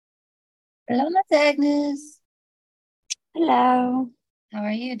Hello, Miss Agnes. Hello. How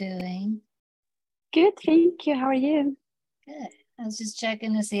are you doing? Good, thank you. How are you? Good. I was just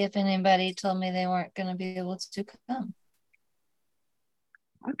checking to see if anybody told me they weren't going to be able to come.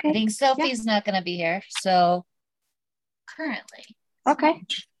 I Okay. think Yeah. Sophie's not going to be here, so currently. Okay.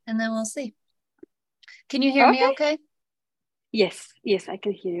 And then we'll see. Can you hear me Okay. okay? Yes, I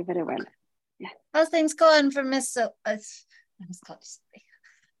can hear you very well. Yeah. How's things going for Miss I just called you Sophie.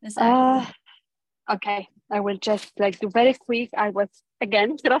 Miss Uh, Agnes. okay. I will just do very quick. I was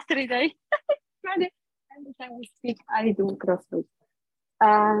again grocery day. Friday. And I will speak. I do grocery.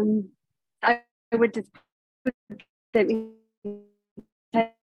 Um, I will just put them in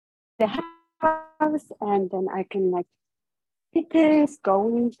the house, and then I can it is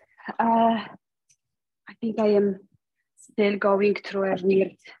going. I think I am still going through a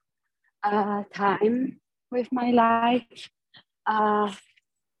weird time with my life. Uh,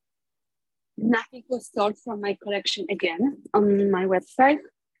 Nothing was sold from my collection again on my website,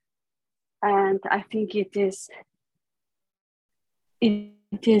 and I think it is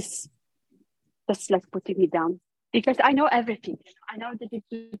just putting me down because I know everything. I know that it's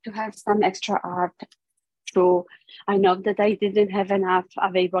good to have some extra art. True. I know that I didn't have enough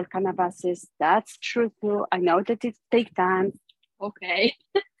available canvases. That's true too. I know that it takes time. Okay.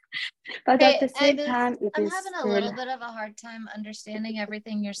 But at Hey, the same Agnes, time, it I'm is having a still. little bit of a hard time understanding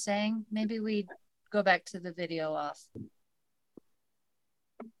everything you're saying. Maybe we go back to the video off.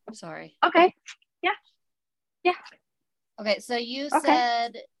 Sorry. Okay. Yeah. Yeah. Okay, so you Okay.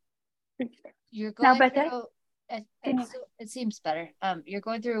 said you're Now going better? through it seems better. You're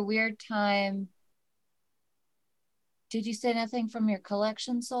going through a weird time. Did you say nothing from your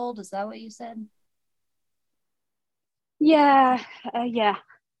collection sold? Is that what you said? Yeah. Yeah.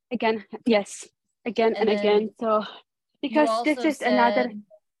 Again. Yes. Again And and then again. So, you because this also is another. said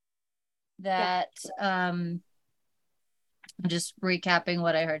Yeah. that I'm just recapping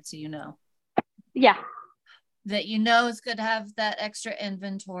what I heard so you know. Yeah. That you know it's good to have that extra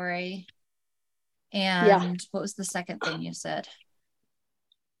inventory. Yeah. And what was the second thing you said?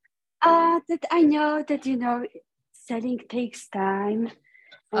 That I know that, selling takes time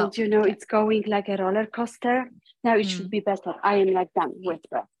Oh, and, okay. it's going like a roller coaster. Now it should Mm. be better. I am done with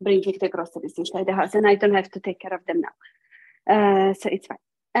bringing the groceries inside the house and I don't have to take care of them now. So it's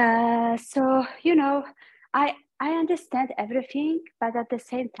fine. So, I understand everything, but at the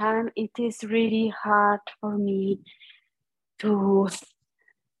same time, it is really hard for me to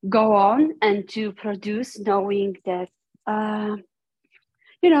go on and to produce knowing that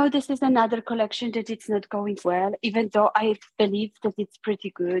this is another collection that it's not going well, even though I believe that it's pretty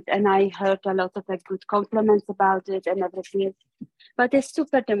good. And I heard a lot of good compliments about it and everything. But it's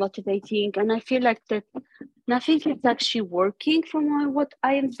super demotivating. And I feel like that nothing is actually working from what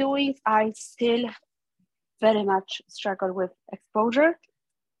I am doing. I still very much struggle with exposure.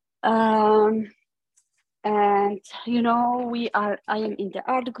 Um, and I am in the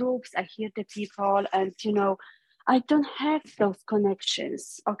art groups, I hear the people, and I don't have those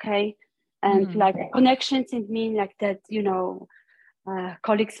connections, okay? And connections it mean that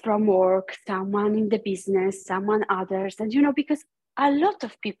colleagues from work, someone in the business, someone others, and because a lot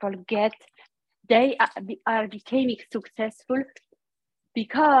of people are becoming successful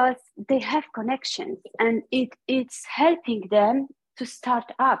because they have connections, and it's helping them to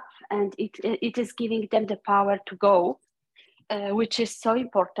start up, and it is giving them the power to go, which is so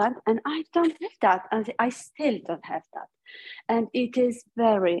important. And I don't have that, and I still don't have that, and it is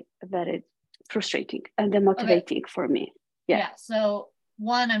very, very frustrating and demotivating for me. Yeah. So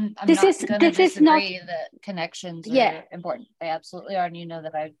one, I'm This not is gonna this is not. disagree that connections Yeah. are important. They absolutely are, and you know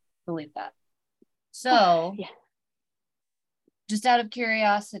that I believe that. So Yeah. just out of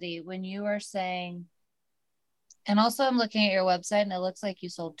curiosity, when you are saying, and also I'm looking at your website and it looks like you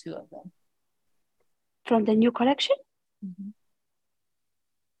sold 2 of them. From the new collection? Mm-hmm.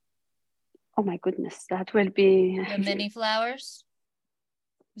 Oh my goodness, that will be The mini flowers?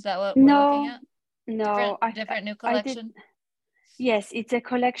 Is that what we're looking no, at? no. Different new I did. collection? Yes, it's a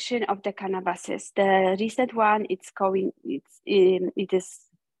collection of the canvases. The recent one, it's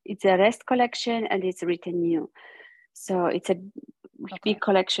a rest collection and it's written new. So it's a big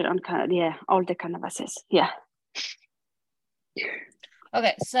collection on all the canvases. Yeah.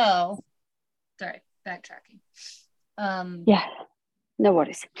 Okay, so sorry, backtracking. Yeah, no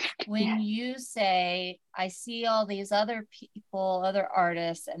worries. When you say, I see all these other people, other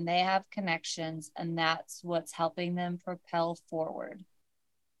artists, and they have connections, and that's what's helping them propel forward.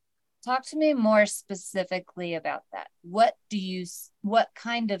 Talk to me more specifically about that. What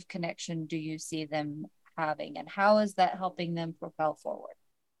kind of connection do you see them having, and how is that helping them propel forward?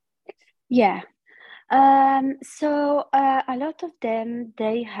 Yeah. So a lot of them,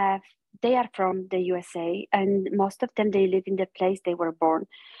 they are from the USA, and most of them they live in the place they were born.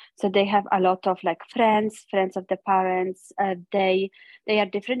 So they have a lot of like friends of the parents. They are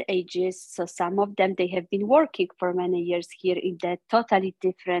different ages. So some of them they have been working for many years here in the totally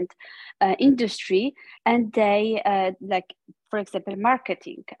different industry, and they like, for example,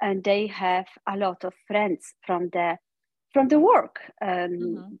 marketing, and they have a lot of friends from the work.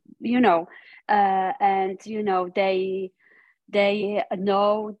 Mm-hmm. You know, and they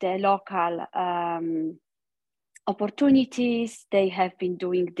know the local opportunities. They have been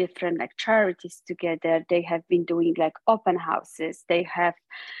doing different like charities together. They have been doing like open houses. They have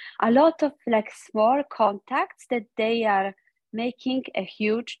a lot of like small contacts that they are making a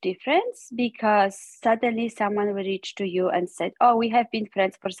huge difference, because suddenly someone will reach to you and said, oh, we have been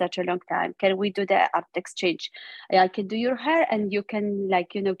friends for such a long time, can we do the art exchange? I can do your hair and you can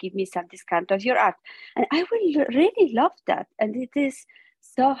like give me some discount of your art. And I will really love that. And it is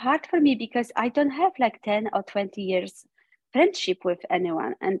so hard for me because I don't have like 10 or 20 years friendship with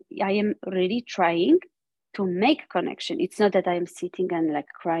anyone, and I am really trying to make connection. It's not that I am sitting and like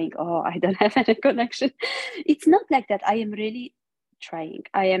crying, oh, I don't have any connection. It's not like that. I am really trying.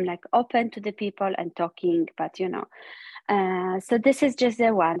 I am like open to the people and talking, but so this is just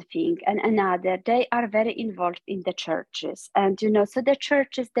the one thing. And another, they are very involved in the churches. And so the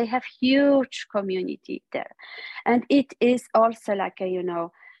churches, they have huge community there. And it is also like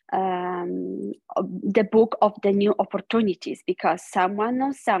the book of the new opportunities, because someone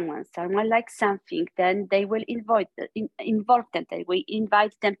knows someone likes something, then they will involve them. They will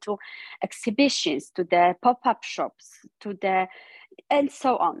invite them to exhibitions, to the pop-up shops, to the and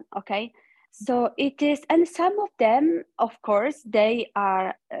so on. Okay, so it is, and some of them, of course, they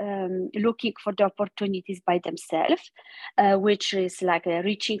are looking for the opportunities by themselves, which is like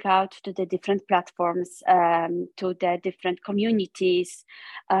reaching out to the different platforms, to the different communities,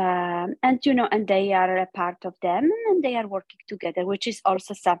 and they are a part of them, and they are working together, which is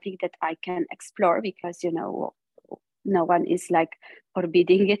also something that I can explore, because no one is like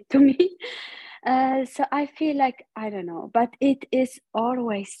forbidding it to me. So I feel like, I don't know, but it is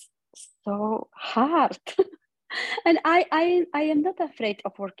always so hard. And I am not afraid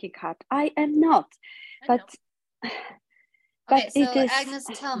of working hard. I am not. I know. But Okay, it so is, Agnes,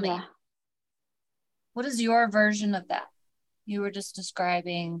 tell yeah. me, what is your version of that? You were just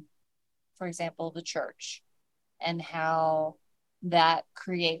describing, for example, the church and how that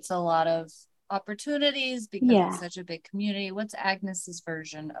creates a lot of opportunities because it's Yeah. such a big community. What's Agnes's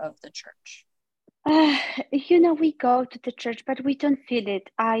version of the church? Uh, we go to the church, but we don't feel it.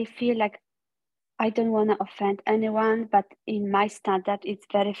 I feel like I don't want to offend anyone, but in my standard, it's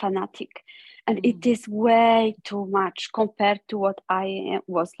very fanatic. And it Mm-hmm. is way too much compared to what I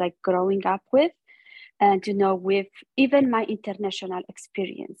was like growing up with. And, with even my international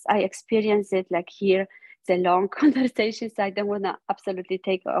experience, I experienced it like here. It's a long conversation, so I don't want to absolutely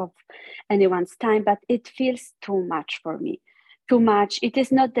take off anyone's time, but it feels too much for me. Too much. It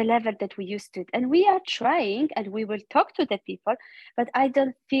is not the level that we used to. And we are trying and we will talk to the people, but I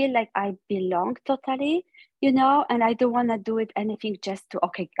don't feel like I belong totally, and I don't want to do it anything just to,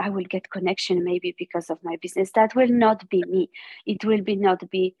 okay, I will get connection maybe because of my business. That will not be me. It will be not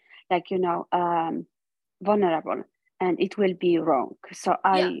be like, vulnerable, and it will be wrong. So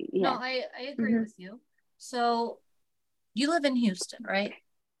Yeah, no, yeah. I agree Hmm. with you. So you live in Houston, right?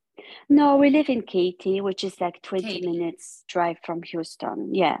 No, we live in Katy, which is like 20 Katy. minutes drive from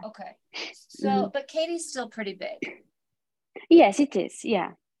Houston. Yeah. Okay. Hmm. So, but Katie's still pretty big. Yes, it is.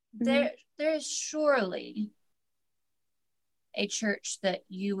 Yeah. Hmm. There is surely a church that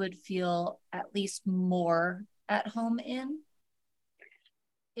you would feel at least more at home in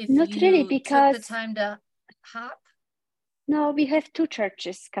if Not really, you took the because time to hop. no, we have two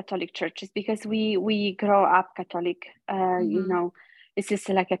churches, Catholic churches, because we grow up Catholic. Mm-hmm. This is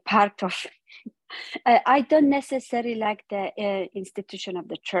like a part of. I don't necessarily like the institution of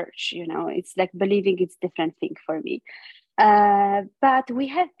the church. It's like believing it's different thing for me. But we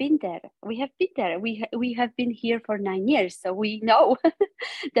have been there. We have been there. We have been here for 9 years, so we know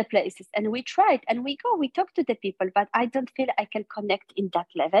the places, and we tried, and we go. We talk to the people, but I don't feel I can connect in that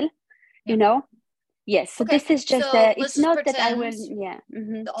level. Yeah. Yes. So Okay. this is just. So let's It's just not that I will. pretend Yeah.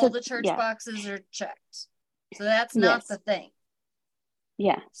 all So the church yeah. boxes are checked. So that's not the Yes. thing.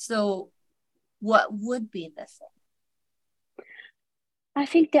 Yeah. So what would be the thing? I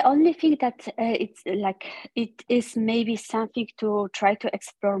think the only thing that it's like it is maybe something to try to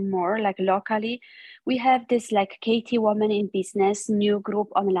explore more, like locally. We have this like Katie Woman in Business new group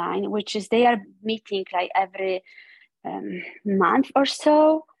online, which is they are meeting like every month or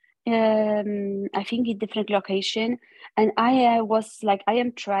so, I think in different location, and I was like, I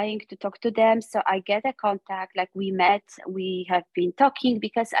am trying to talk to them, so I get a contact. Like we met, we have been talking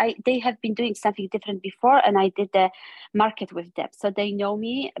because they have been doing something different before, and I did the market with them, so they know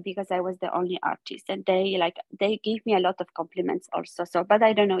me because I was the only artist, and they gave me a lot of compliments also. So, but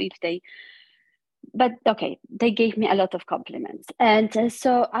I don't know if they, but okay, they gave me a lot of compliments, and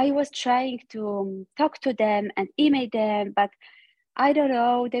so I was trying to talk to them and email them, but I don't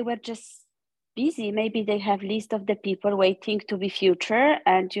know, they were just busy. Maybe they have list of the people waiting to be future,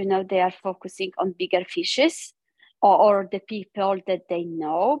 and they are focusing on bigger fishes, or the people that they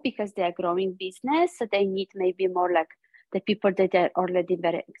know because they are growing business. So they need maybe more like the people that are already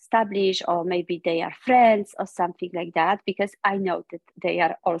very established, or maybe they are friends or something like that. Because I know that they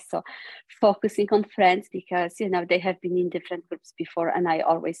are also focusing on friends because they have been in different groups before, and I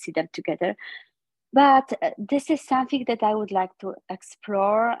always see them together. But this is something that I would like to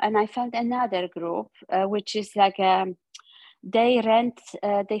explore. And I found another group, which is like they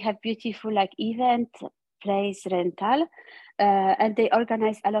have beautiful like event place rental. And they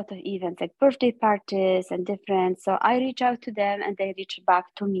organize a lot of events like birthday parties and different. So I reach out to them and they reach back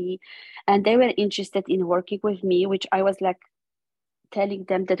to me, and they were interested in working with me, which I was like telling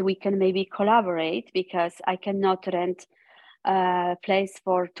them that we can maybe collaborate because I cannot rent place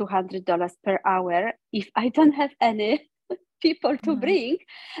for $200 per hour if I don't have any people to bring,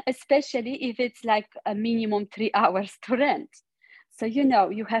 especially if it's like a minimum 3 hours to rent. So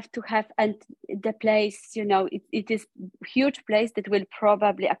you have to have, and the place, it is huge place that will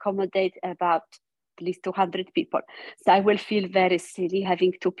probably accommodate about at least 200 people. So I will feel very silly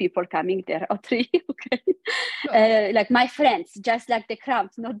having two people coming there or three. Okay. Like my friends, just like the crowd,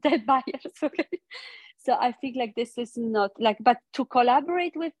 not the buyers. Okay. So I think like this is not like, but to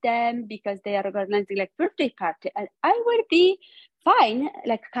collaborate with them because they are organizing like birthday party, and I will be fine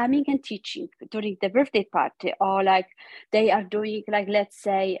like coming and teaching during the birthday party, or like they are doing like, let's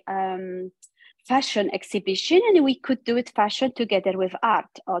say, fashion exhibition, and we could do it fashion together with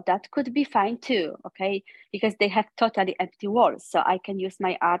art, or that could be fine too. Okay, because they have totally empty walls, so I can use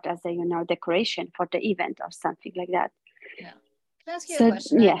my art as a decoration for the event or something like that. Yeah. Can I ask you a So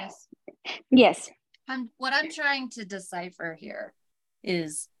question, yeah. Agnes? Yes. What I'm trying to decipher here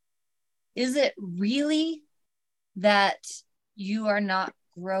is it really that you are not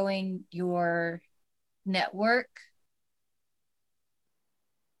growing your network?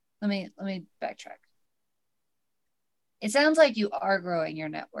 Let me backtrack. It sounds like you are growing your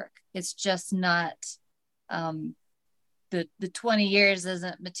network. It's just not the 20 years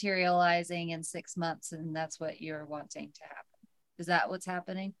isn't materializing in 6 months, and that's what you're wanting to happen. Is that what's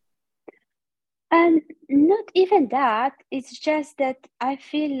happening? And not even that, it's just that I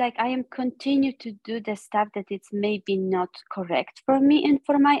feel like I am continue to do the stuff that it's maybe not correct for me and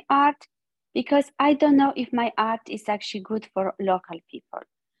for my art, because I don't know if my art is actually good for local people.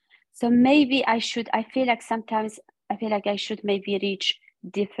 So maybe I feel like sometimes I feel like I should maybe reach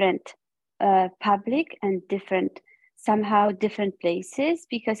different public and somehow different places,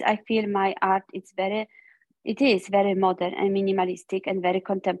 because I feel my art it is very modern and minimalistic and very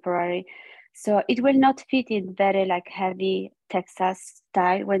contemporary. So it will not fit in very like heavy Texas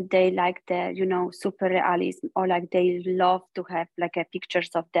style when they like the, super realism, or like they love to have like pictures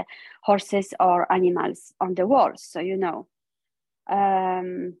of the horses or animals on the walls. So,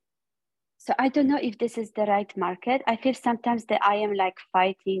 so I don't know if this is the right market. I feel sometimes that I am like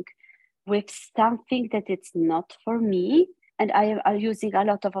fighting with something that it's not for me, and I am using a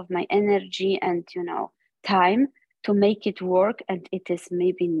lot of my energy and time to make it work, and it is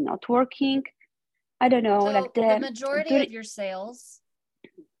maybe not working. I don't know. Like So the majority of your sales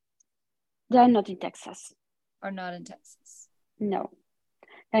they are not in Texas. are not in Texas. No,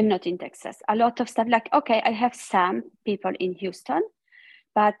 I'm not in Texas. A lot of stuff like, okay, I have some people in Houston,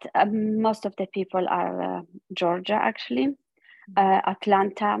 but most of the people are Georgia, actually,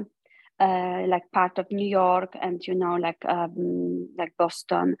 Atlanta, like part of New York, and like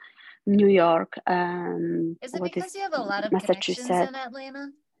Boston, New York. Is it because you have a lot of connections Massachusetts? in Atlanta?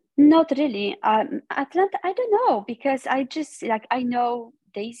 Not really. Atlanta, I don't know, because I just like I know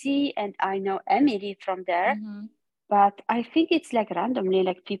Daisy and I know Emily from there, but I think it's like randomly,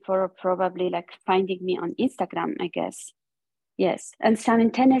 like people are probably like finding me on Instagram, I guess. Yes, and some in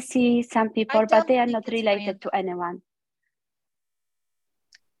Tennessee, some people, but they are not related to anyone.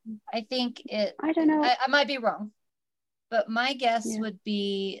 I think I don't know. I might be wrong, but my guess would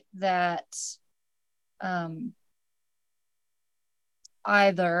be that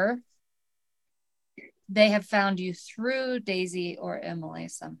either they have found you through Daisy or Emily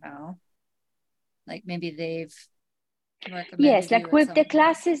somehow. Like maybe they've recommended Yes, you like at with some the point.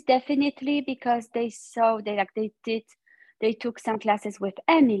 classes, definitely, because they took some classes with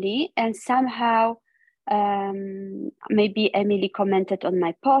Emily, and somehow maybe Emily commented on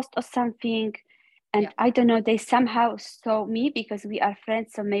my post or something. And Yeah. I don't know, they somehow saw me because we are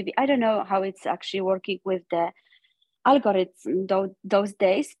friends. So maybe I don't know how it's actually working with the algorithm those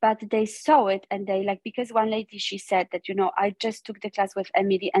days, but they saw it and they like, because one lady, she said that, I just took the class with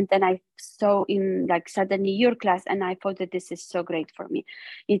Emily and then I saw in like suddenly your class and I thought that this is so great for me.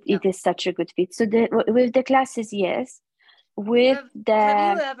 It is such a good fit. So with the classes, yes. With Have you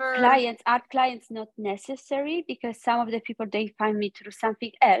the ever art clients, not necessary, because some of the people, they find me through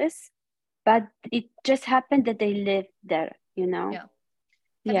something else, but it just happened that they live there. yeah. Have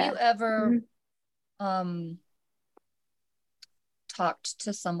Yeah. you ever Mhm. um talked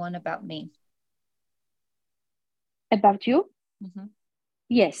to someone about me? About you? Mm-hmm.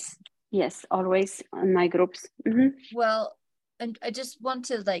 Yes, yes, always on my groups. Well, and I just want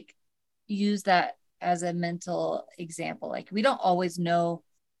to like use that as a mental example. Like we don't always know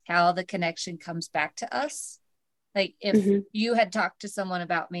how the connection comes back to us. Like if Hmm. you had talked to someone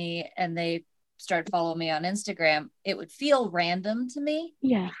about me and they started following me on Instagram, it would feel random to me.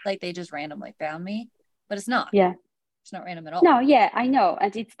 Yeah, Like they just randomly found me, but it's not. yeah. It's not random at all. No, yeah, I know,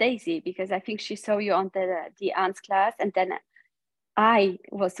 and it's Daisy because I think she saw you on the aunt's class, and then I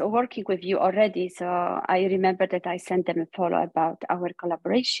was working with you already, so I remember that I sent them a follow about our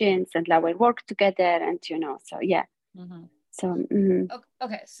collaborations and our work together, and so yeah. Mm-hmm. So mhm.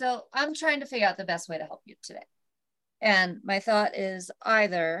 Okay, so I'm trying to figure out the best way to help you today. And my thought is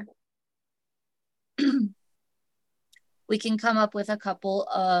either we can come up with a couple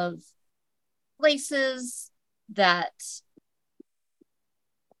of places that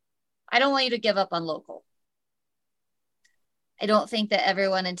I don't want you to give up on local. I don't think that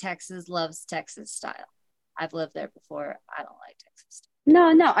everyone in Texas loves Texas style. I've lived there before. I don't like Texas.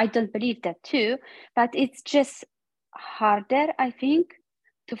 No, I don't believe that too, but it's just harder, I think,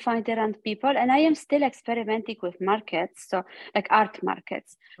 to find around people. And I am still experimenting with markets, so like art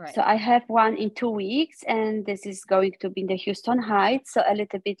markets. Right. So I have one in 2 weeks, and this is going to be in the Houston Heights, so a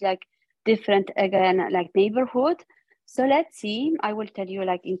little bit like different again, like neighborhood. So let's see. I will tell you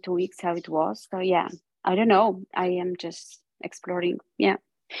like in 2 weeks how it was. So yeah, I don't know. I am just exploring. Yeah.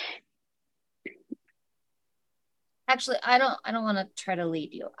 Actually, I don't want to try to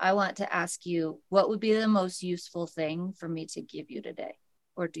lead you. I want to ask you what would be the most useful thing for me to give you today,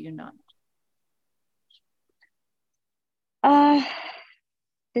 or do you not? Uh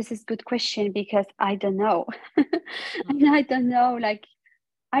this is good question because I don't know. And I don't know, like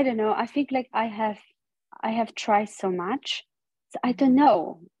I don't know. I think like I have tried so much. So I don't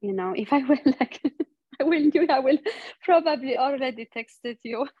know, if I will like I will probably already texted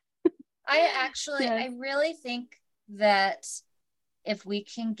you. I Yes. really think that if we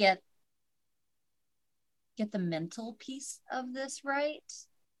can get the mental piece of this right,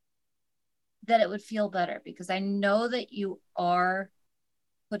 that it would feel better because I know that you are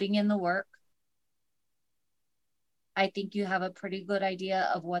putting in the work. I think you have a pretty good idea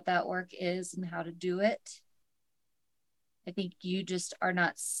of what that work is and how to do it. I think you just are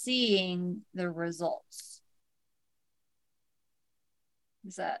not seeing the results.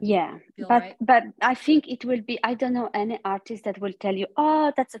 Does that Yeah. feel But right? but I think it will be, I don't know any artist that will tell you,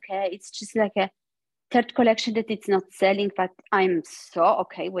 oh, that's okay. It's just like a third collection that it's not selling, but I'm so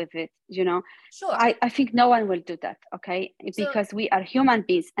okay with it, Sure. I think no one will do that, okay? So, Because we are human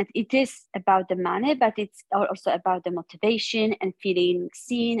beings and it is about the money, but it's also about the motivation and feeling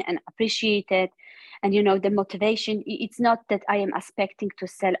seen and appreciated. And the motivation, it's not that I am expecting to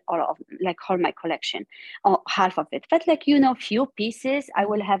sell all my collection or half of it, but like, few pieces, I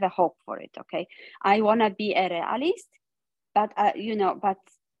will have a hope for it, okay? I want to be a realist, but but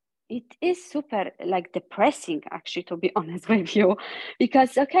it is super like depressing actually, to be honest with you,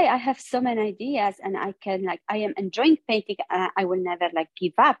 because okay, I have so many ideas and I am enjoying painting, I will never like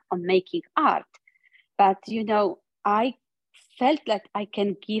give up on making art, but I felt like I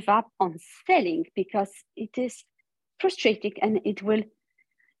can give up on selling because it is frustrating, and it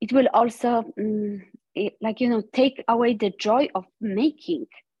will also take away the joy of making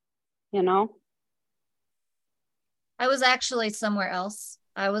you know I was actually somewhere else.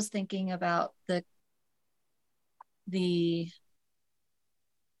 I was thinking about the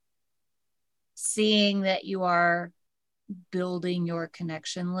seeing that you are building your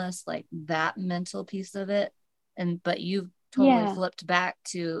connection list, like that mental piece of it. And but you've totally yeah. flipped back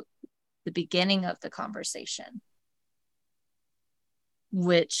to the beginning of the conversation,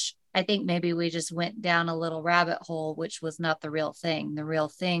 which I think maybe we just went down a little rabbit hole, which was not the real thing. The real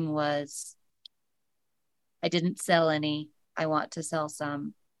thing was I didn't sell any. I want to sell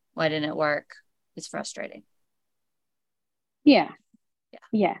some. Why didn't it work? It's frustrating. Yeah. Yeah.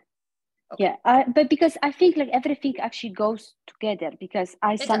 Yeah. Okay. Yeah, but because I think like everything actually goes together, because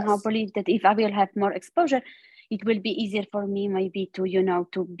I somehow believe that if I will have more exposure, it will be easier for me maybe to, you know,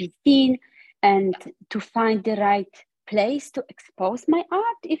 to be seen and to find the right place to expose my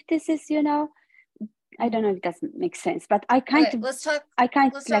art. If this is, you know, I don't know if it doesn't make sense, but I kind Okay, of, let's talk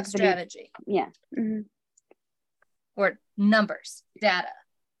like strategy. Yeah. Mm-hmm. Or numbers, data.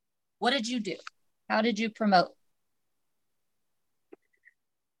 What did you do? How did you promote?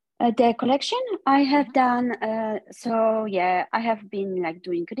 The collection I have done, so yeah, I have been like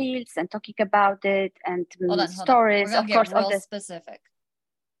doing reels and talking about it and Hold on. stories. We're gonna of get course, real specific.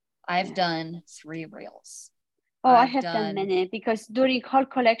 I've done 3 reels. Oh, I have done many, because during whole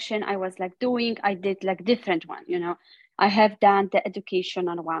collection, I did like different one, you know. I have done the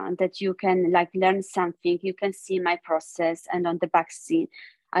educational one that you can like learn something, you can see my process, and on the back scene.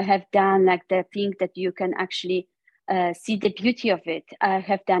 I have done like the thing that you can actually see the beauty of it. I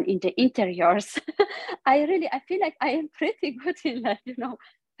have done in the interiors. I feel like I am pretty good in like, you know,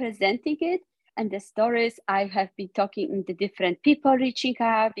 presenting it. And the stories, I have been talking to the different people reaching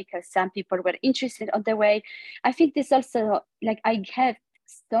out, because some people were interested on the way. I think this also, like, I have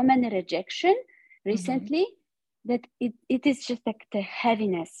so many rejection recently that it is just like the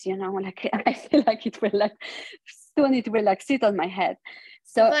heaviness, you know, like I feel like it will like soon it will like sit on my head.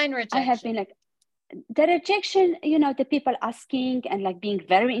 So I have been like the rejection, you know, the people asking and like being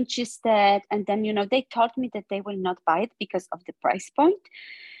very interested, and then, you know, they told me that they will not buy it because of the price point.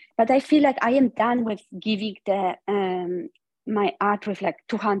 But I feel like I am done with giving the my art with like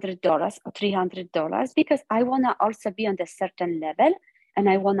 $200 or $300, because I want to also be on the certain level and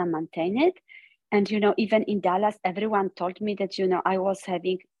I want to maintain it. And, you know, even in Dallas, everyone told me that, you know, I was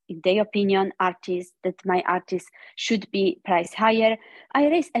having, in their opinion, artists, that my artists should be priced higher. I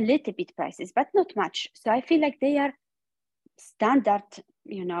raised a little bit prices, but not much. So I feel like they are standard,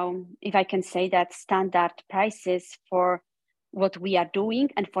 you know, if I can say that, standard prices for what we are doing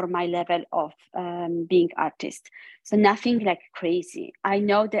and for my level of being artist. So nothing like crazy. I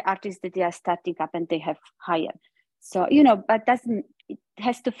know the artists that they are starting up and they have higher. So, you know, but it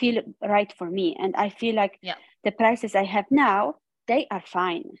has to feel right for me. And I feel like the prices I have now, they are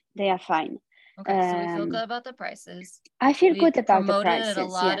fine. They are fine. Okay, so we feel good about the prices. I feel good about the prices. Promoted it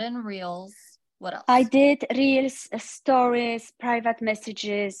a lot in reels. What else? I did reels, stories, private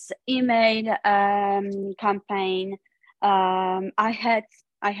messages, email campaign. I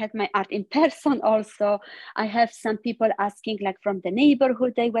had my art in person also. I have some people asking, like from the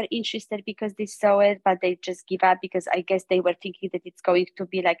neighborhood, they were interested because they saw it, but they just give up because I guess they were thinking that it's going to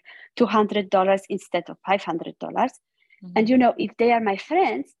be like $200 instead of $500. And, you know, if they are my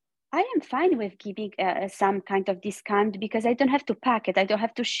friends, I am fine with giving some kind of discount, because I don't have to pack it. I don't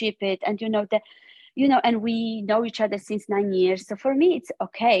have to ship it. And, and we know each other since 9 years. So for me, it's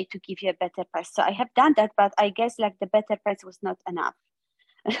okay to give you a better price. So I have done that, but I guess like the better price was not enough.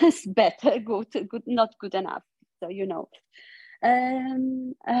 It's better, good, not good enough. So, you know.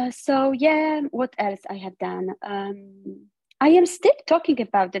 So yeah, what else I have done? I am still talking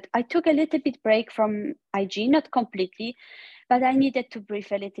about it. I took a little bit break from IG, not completely, but I needed to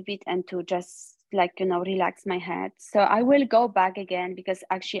breathe a little bit and to just like, you know, relax my head. So I will go back again, because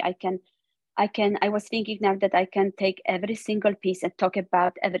actually I was thinking now that I can take every single piece and talk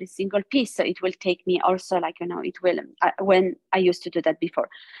about every single piece. So it will take me also like, you know, it will, when I used to do that before.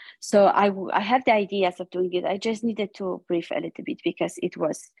 So I have the ideas of doing it. I just needed to breathe a little bit, because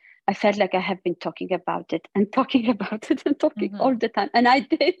I felt like I have been talking about it and talking about it and talking all the time. And I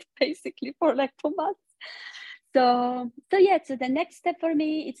did basically for like 2 months. So yeah, so the next step for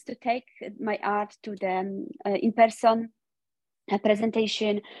me is to take my art to the in-person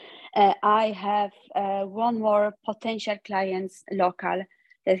presentation. I have one more potential clients local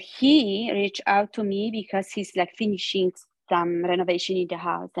that he reached out to me because he's like finishing some renovation in the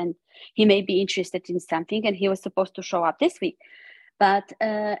house and he may be interested in something, and he was supposed to show up this week. But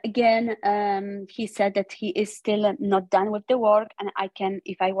again, he said that he is still not done with the work, and I can,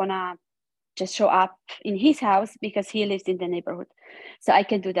 if I want to just show up in his house, because he lives in the neighborhood, so I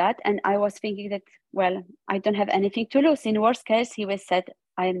can do that. And I was thinking that, well, I don't have anything to lose. In worst case, he was said,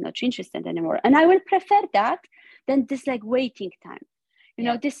 I am not interested anymore, and I will prefer that than this like waiting time. You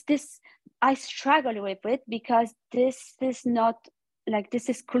know, this I struggle with it, because this is not like, this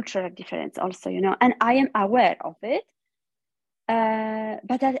is cultural difference also, you know, and I am aware of it.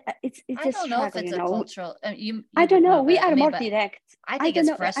 But it's I a don't struggle, know if it's you a know. cultural. I don't know. We are more direct. I think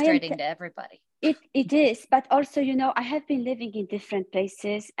it's frustrating to everybody. It is, but also, you know, I have been living in different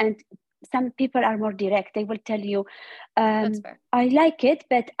places, and some people are more direct. They will tell you, That's fair. I like it,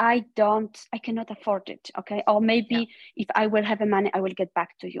 but I cannot afford it. Okay. Or maybe Yeah. if I will have the money, I will get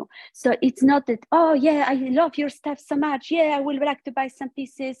back to you. So it's not that, oh yeah, I love your stuff so much. Yeah, I will like to buy some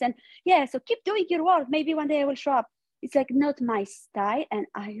pieces. And yeah, so keep doing your work. Maybe one day I will show up. It's like not my style. And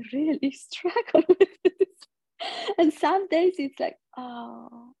I really struggle with this. And some days it's like,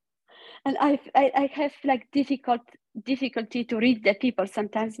 oh, and I have like difficulty to read the people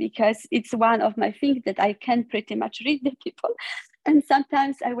sometimes, because it's one of my things that I can pretty much read the people. And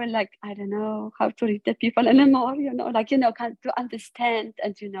sometimes I will like, I don't know how to read the people anymore, kind to understand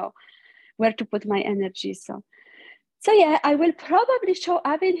and where to put my energy. So yeah, I will probably show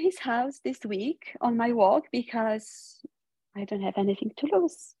up in his house this week on my walk, because I don't have anything to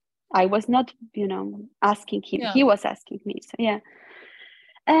lose. I was not, asking him. Yeah. He was asking me. So yeah.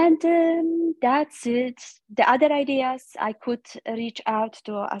 And that's it. The other ideas I could reach out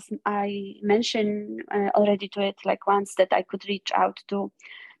to, as I mentioned already to it, like once, that I could reach out to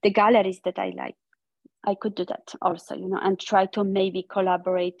the galleries that I like. I could do that also, and try to maybe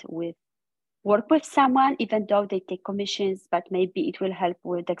work with someone, even though they take commissions, but maybe it will help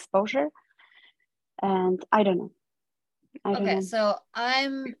with exposure. And I don't know. Okay, so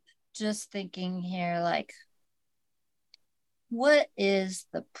I'm just thinking here, like, what is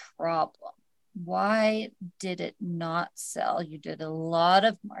the problem? Why did it not sell? You did a lot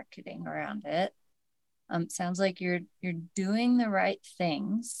of marketing around it. Sounds like you're doing the right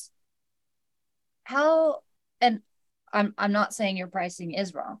things. And I'm not saying your pricing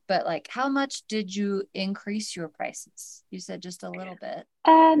is wrong, but like, how much did you increase your prices? You said just a little bit.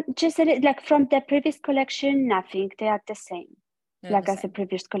 Just like from the previous collection, nothing. They are the same. They're like the as a same.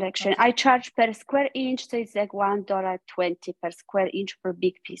 previous collection. Okay. I charge per square inch, so it's like $1.20 per square inch for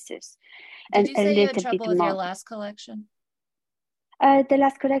big pieces. Did And you a say you had little bit trouble with your more. last collection? The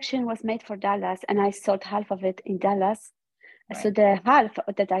last collection was made for Dallas, and I sold half of it in Dallas. Right. So the half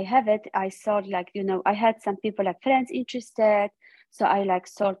that I have it, I sold like, I had some people like friends interested. So I like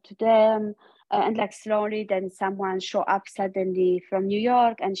sold to them, and like slowly then someone show up suddenly from New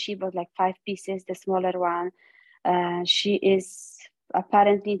York, and she bought like 5 pieces, the smaller one. She is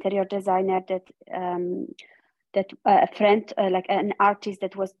apparently interior designer that a friend, like an artist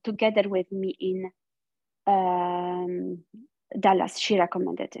that was together with me in Dallas. She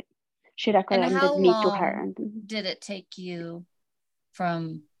recommended it. She And recommended how me to her. long did it take you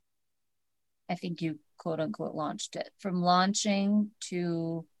from, I think you quote unquote launched it, from launching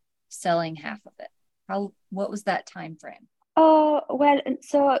to selling half of it? What was that time frame? Oh, well,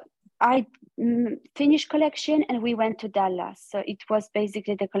 so I finished collection and we went to Dallas. So it was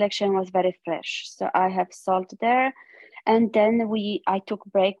basically, the collection was very fresh. So I have sold there. And then I took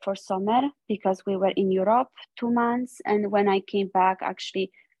break for summer because we were in Europe 2 months. And when I came back,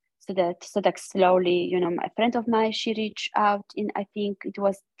 actually, so that slowly, a friend of mine, she reached out in, I think it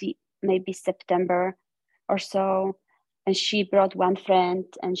was maybe September or so. And she brought one friend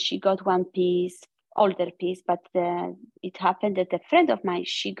and she got one piece, older piece, but it happened that a friend of mine,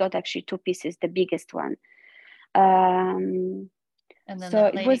 she got actually 2 pieces, the biggest one. And then So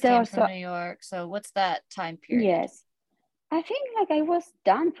that it lady was came also, from New York. So what's that time period? yes. I think like I was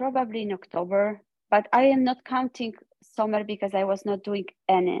done probably in October, but I am not counting summer because I was not doing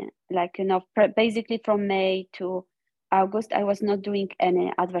any, like, basically from May to August, I was not doing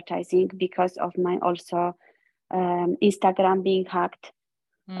any advertising because of my also Instagram being hacked.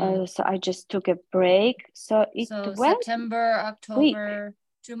 So I just took a break. So it went September, quick. October,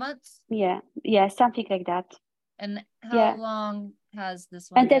 2 months? Yeah, something like that. And how Yeah. long has this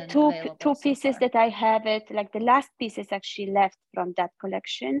one And the been two available so pieces far? that I have it, like the last pieces actually left from that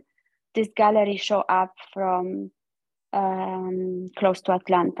collection. This gallery show up from close to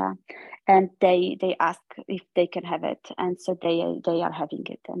Atlanta, and they ask if they can have it, and so they are having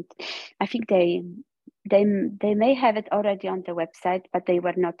it, and I think they may have it already on the website, but they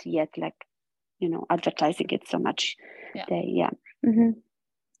were not yet like advertising it so much. Yeah. Mm-hmm.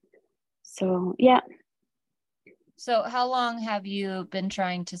 So yeah. So how long have you been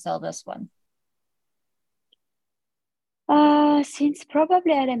trying to sell this one? Since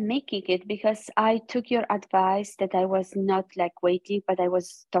probably I am making it, because I took your advice that I was not like waiting, but I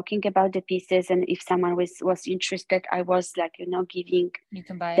was talking about the pieces, and if someone was interested, I was like giving You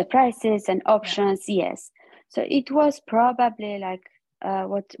can buy the it. prices and options. Yeah. Yes, so it was probably like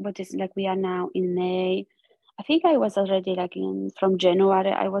what is, like, we are now in May. I think I was already like from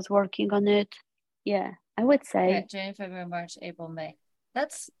January I was working on it. Yeah, I would say. Okay, January, February, March, April, May.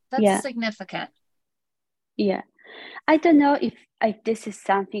 That's Yeah. significant. Yeah. I don't know if this is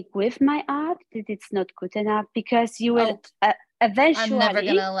something with my art that it's not good enough, because you will eventually, I'm never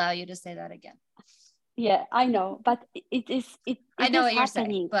going to allow you to say that again. Yeah, I know, but it I know is what you're saying,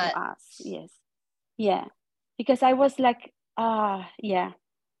 happening but to us. Yes. Yeah. Because I was like, yeah,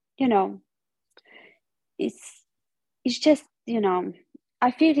 you know, it's just,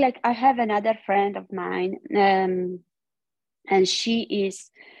 I feel like I have another friend of mine, and she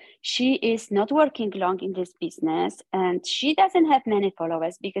is not working long in this business, and she doesn't have many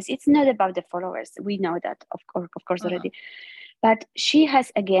followers, because it's not about the followers. We know that, of course already. But she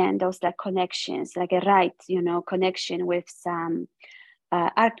has, again, those like connections, like a connection with some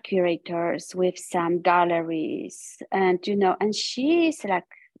art curators, with some galleries, and and she's like,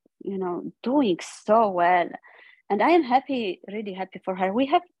 doing so well. And I am happy, really happy for her. We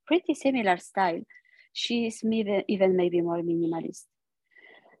have pretty similar style. She's even maybe more minimalist.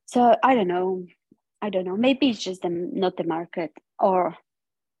 So I don't know. Maybe it's just not the market, or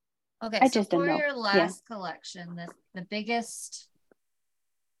okay. I So just don't for know. your last collection, the biggest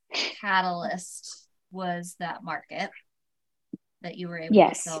catalyst was that market that you were able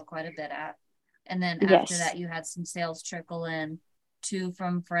to sell quite a bit at. And then after that, you had some sales trickle in, 2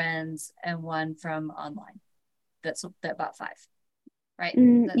 from friends and 1 from online. That bought 5, right?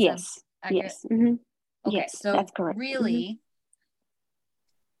 Yes. Yes. Mm-hmm. Okay, yes, so that's correct. Really,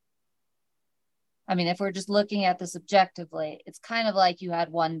 I mean, if we're just looking at this objectively, it's kind of like you had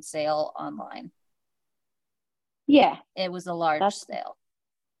 1 sale online. Yeah. It was a large sale.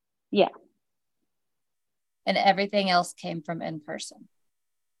 Yeah. And everything else came from in person.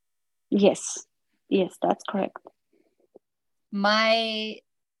 Yes. Yes, that's correct. My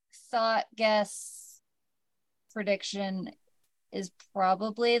guess, prediction is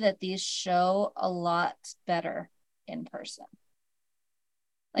probably that these show a lot better in person.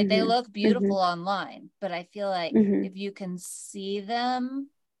 Like they look beautiful online, but I feel like if you can see them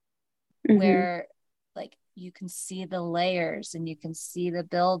where like you can see the layers and you can see the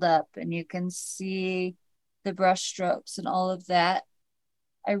buildup and you can see the brush strokes and all of that,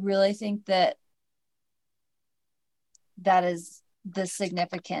 I really think that is the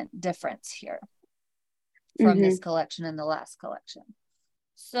significant difference here from this collection and the last collection.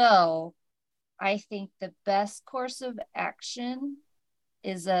 So I think the best course of action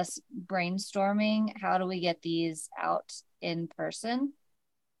is us brainstorming how do we get these out in person.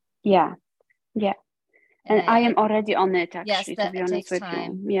 Yeah. And I am already on it, actually, yes, to be honest with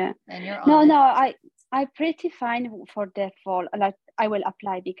time. you. Yeah. And you're on no, I pretty fine for the fall. Like I will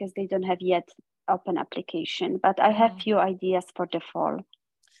apply because they don't have yet open application, but I have few ideas for the fall.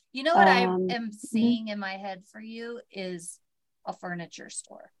 You know what I am seeing in my head for you is a furniture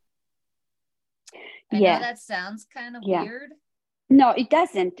store. I know that sounds kind of weird. No, it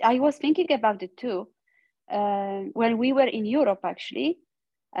doesn't. I was thinking about it too. When we were in Europe, actually,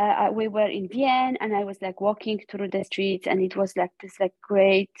 we were in Vienna, and I was like walking through the streets, and it was like this like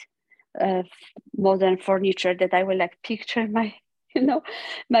great modern furniture that I will like picture my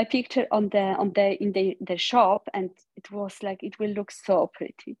my picture in the shop, and it was like it will look so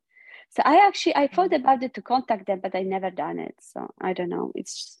pretty. So I thought about it to contact them, but I never done it. So I don't know.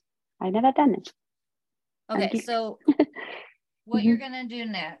 I never done it. Okay, so what you're gonna do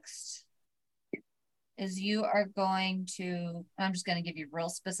next is you are going to, I'm just gonna give you a real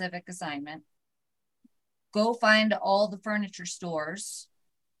specific assignment. Go find all the furniture stores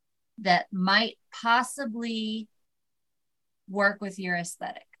that might possibly work with your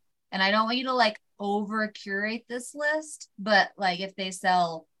aesthetic. And I don't want you to like over curate this list, but like if they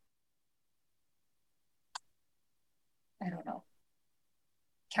sell, I don't know,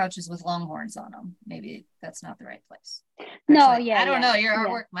 couches with longhorns on them, maybe that's not the right place. Actually, I don't know. Your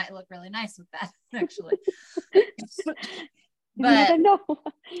artwork might look really nice with that, actually. But never know.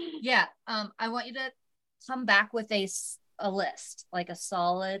 Yeah, I want you to come back with a list, like a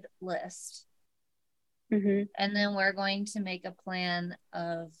solid list. And then we're going to make a plan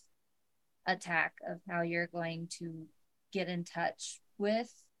of attack of how you're going to get in touch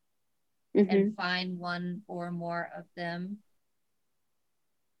with and find 1 or more of them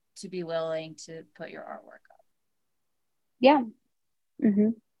to be willing to put your artwork up. Yeah.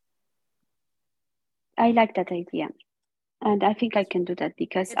 I like that idea. And I think I can do that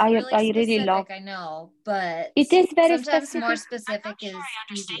because I really love. I know, but it is very sometimes specific. more specific is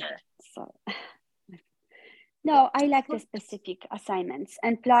easier. So. No, I like the specific assignments,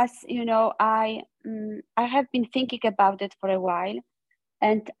 and plus, I have been thinking about it for a while,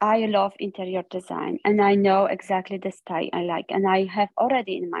 and I love interior design, and I know exactly the style I like, and I have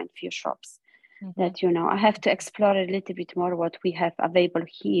already in mind few shops that I have to explore a little bit more what we have available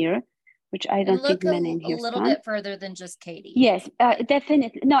here. which I And don't think look many in a little Houston. bit further than just Katy. Yes,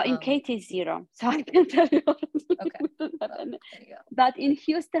 definitely. No, in Katy is 0. So I can tell you. Okay. There you go. But in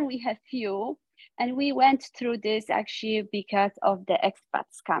Houston, we have few. And we went through this actually because of the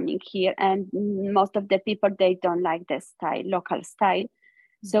expats coming here. And most of the people, they don't like the style, local style.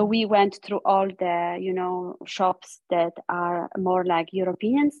 So we went through all the, shops that are more like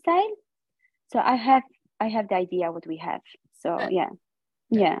European style. So I have the idea what we have. So Good. yeah.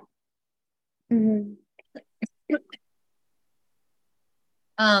 Good. Yeah. Mm-hmm.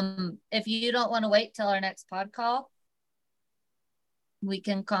 If you don't want to wait till our next pod call, we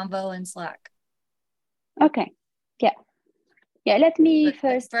can convo in Slack. Okay. Yeah. Yeah. Let me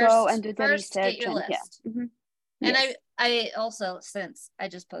first go and do the research. research. Get your list. Yeah. Mm-hmm. And yes. I also, since I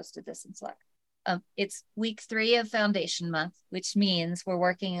just posted this in Slack, it's week 3 of foundation month, which means we're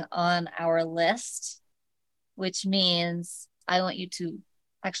working on our list, which means I want you to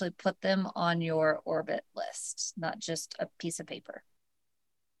actually put them on your orbit list, not just a piece of paper.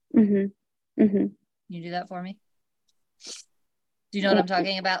 Mm-hmm. Mm-hmm. You do that for me? Do you know what I'm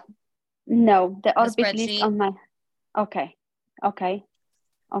talking about? No, the orbit list on my. Okay.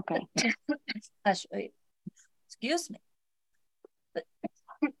 Excuse me.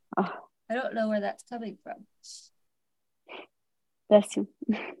 Oh. I don't know where that's coming from. Bless you.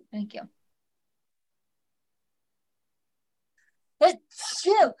 Thank you.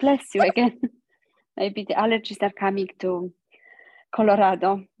 Bless you again. Maybe the allergies are coming to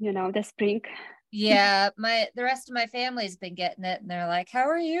Colorado, the spring. Yeah, the rest of my family's been getting it, and they're like, "How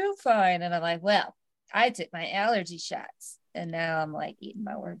are you?" Fine. And I'm like, "Well, I took my allergy shots, and now I'm like eating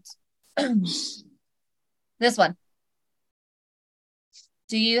my words." This one.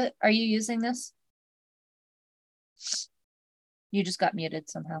 Are you using this? You just got muted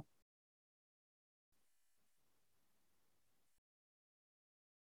somehow.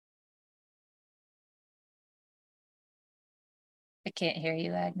 I can't hear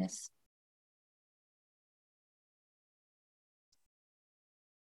you, Agnes.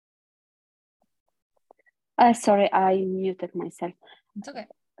 Sorry, I muted myself. It's okay.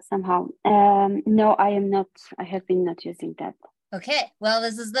 Somehow. No, I am not. I have been not using that. Okay. Well,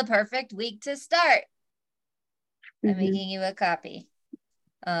 this is the perfect week to start. I'm making you a copy.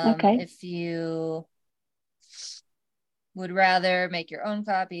 Okay. If you would rather make your own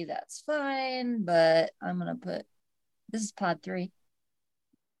copy, that's fine. But I'm gonna put this is pod 3.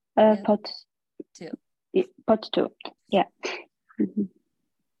 Pod 2. Pod 2. Yeah. Okay.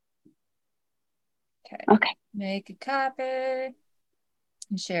 Okay. Make a copy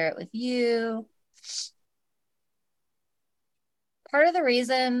and share it with you. Part of the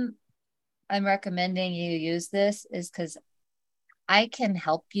reason I'm recommending you use this is because I can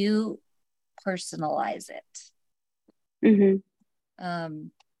help you personalize it.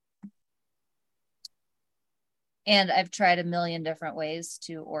 And I've tried a million different ways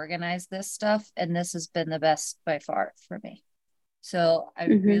to organize this stuff, and this has been the best by far for me. So I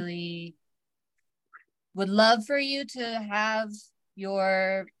really would love for you to have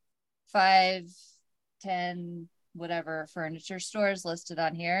your 5, 10, whatever furniture stores listed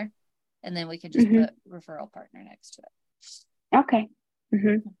on here, and then we can just put referral partner next to it. Okay.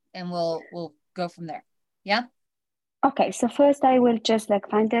 And we'll go from there. Yeah. Okay. So first I will just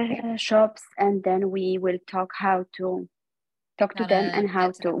find the shops, and then we will talk how to talk to them and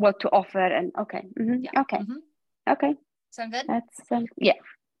what to offer. And okay. Yeah. Okay. Okay. Sound good? That's yeah,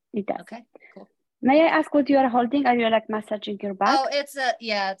 it does. Okay, cool. May I ask what you are holding? Are you massaging your back? Oh, it's a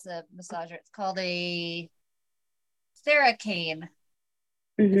massager. It's called a Theracane.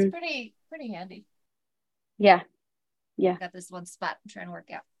 It's pretty handy. Yeah. Got this one spot I'm trying to work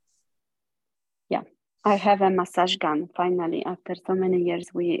out. Yeah, I have a massage gun. Finally, after so many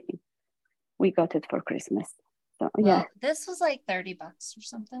years, we got it for Christmas. So yeah, this was like $30 or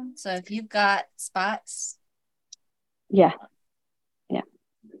something. So if you've got spots, yeah,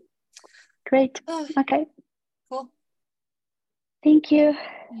 great. Okay, cool. Thank you.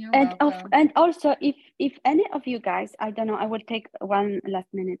 You're welcome. And also, if any of you guys, I don't know, I will take one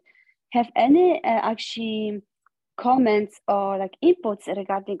last minute. Have any actually comments or inputs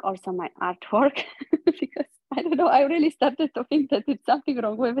regarding also my artwork? Because I don't know, I really started to think that it's something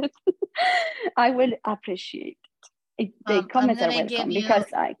wrong with it. I will appreciate it. The comments are welcome because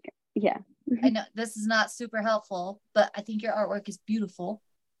I know this is not super helpful, but I think your artwork is beautiful.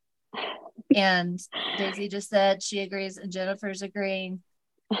 And Daisy just said she agrees, and Jennifer's agreeing.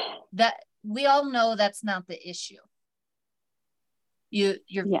 That we all know that's not the issue. Your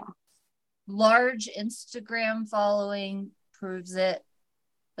large Instagram following proves it.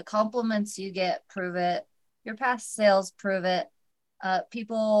 The compliments you get prove it. Your past sales prove it.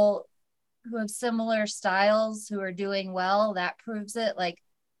 People who have similar styles who are doing well, that proves it. Like,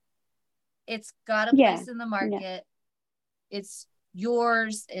 it's got a place in the market. It's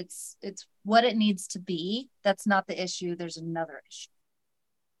yours. It's what it needs to be. That's not the issue. There's another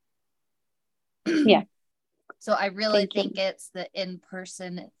issue. Yeah. So I really think it's the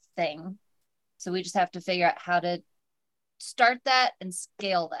in-person thing. So we just have to figure out how to start that and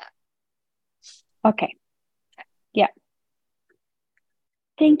scale that. Okay. Yeah.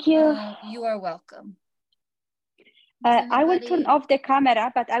 Thank you. You are welcome. I will turn off the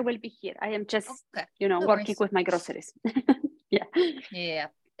camera, but I will be here. I am just, working with my groceries. Yeah. Yeah,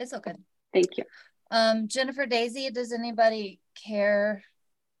 it's okay. Thank you. Jennifer, Daisy, does anybody care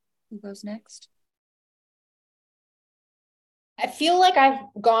who goes next? I feel like I've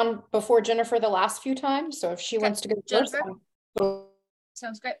gone before Jennifer the last few times. So if she wants to go first.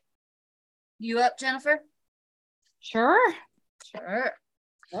 Sounds great. You up, Jennifer? Sure.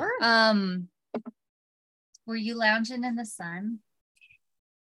 Were you lounging in the sun?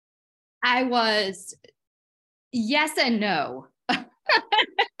 I was, yes and no.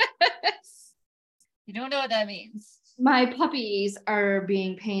 You don't know what that means. My puppies are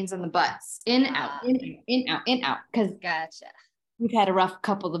being pains in the butts. In, out, in, out. Because gotcha. We've had a rough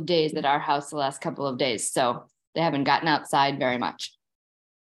couple of days at our house the last couple of days. So they haven't gotten outside very much.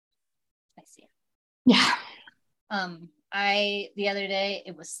 I see. Yeah. The other day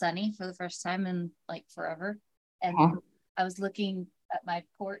it was sunny for the first time in like forever. And I was looking at my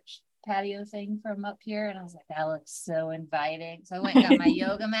porch patio thing from up here and I was like, that looks so inviting. So I went and got my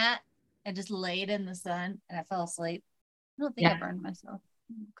yoga mat and just laid in the sun and I fell asleep. I don't think I burned myself.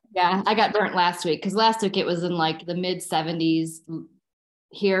 Yeah, I got burnt last week because last week it was in like the mid 70s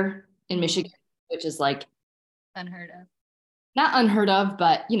here in Michigan, which is like unheard of. Not unheard of,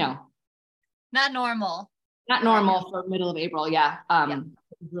 but not normal. Not normal for middle of April. Yeah.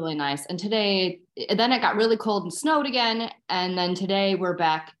 Really nice. And today, then it got really cold and snowed again. And then today we're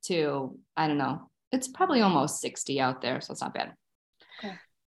back to, I don't know, it's probably almost 60 out there. So it's not bad. Okay.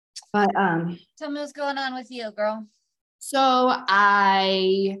 But tell me what's going on with you, girl. So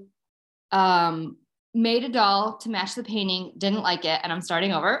I made a doll to match the painting, didn't like it, and I'm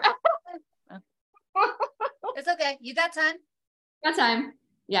starting over. It's okay. You got time. Got time.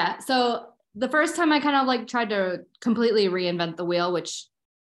 Yeah. So the first time I kind of like tried to completely reinvent the wheel, which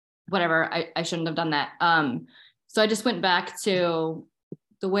whatever, I shouldn't have done that. So I just went back to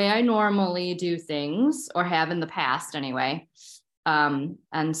the way I normally do things or have in the past anyway. And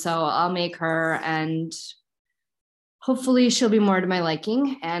so I'll make her and hopefully she'll be more to my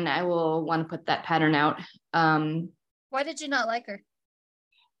liking and I will want to put that pattern out. Why did you not like her?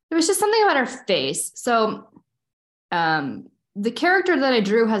 It was just something about her face. So the character that I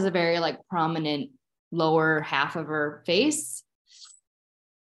drew has a very like prominent lower half of her face.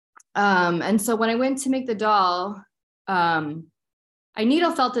 And so when I went to make the doll, I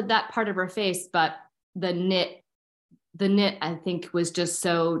needle felted that part of her face, but the knit, I think was just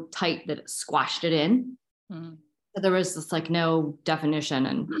so tight that it squashed it in. Mm. So there was just like no definition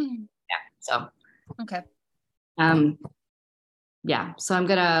and so. Okay. Yeah. So I'm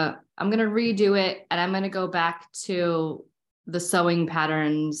gonna redo it and I'm gonna go back to the sewing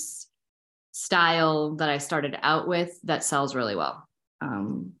patterns style that I started out with that sells really well.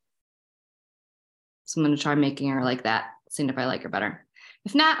 So I'm going to try making her like that, seeing if I like her better.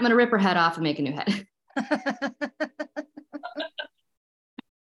 If not, I'm going to rip her head off and make a new head.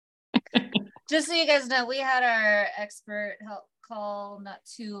 Just so you guys know, we had our expert help call not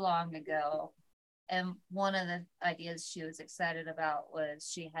too long ago. And one of the ideas she was excited about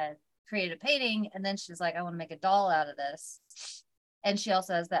was she had created a painting and then she's like, I want to make a doll out of this. And she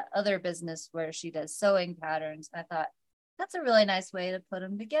also has that other business where she does sewing patterns. And I thought, that's a really nice way to put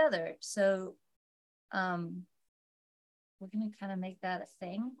them together. So we're going to kind of make that a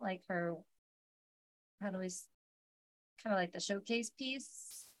thing, like her, how do we, kind of like the showcase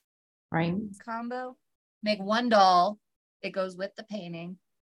piece, right? Combo. Make one doll, it goes with the painting,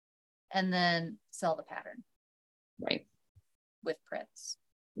 and then sell the pattern. Right. With prints.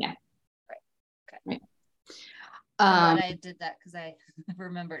 Yeah. Right. Okay. Right. I did that because I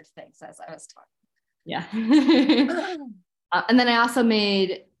remembered things as I was talking. Yeah. And then I also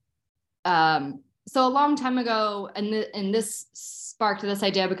made, so a long time ago, and this sparked this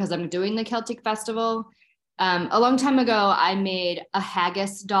idea because I'm doing the Celtic Festival. A long time ago, I made a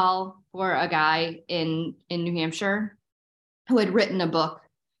haggis doll for a guy in New Hampshire who had written a book.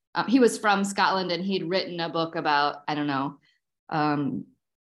 He was from Scotland and he'd written a book about, I don't know,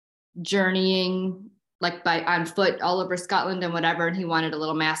 journeying like on foot all over Scotland and whatever. And he wanted a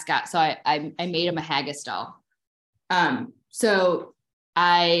little mascot. So I made him a haggis doll. So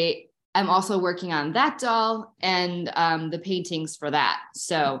I I'm also working on that doll and the paintings for that.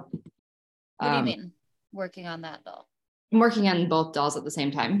 So What do you mean working on that doll? I'm working on both dolls at the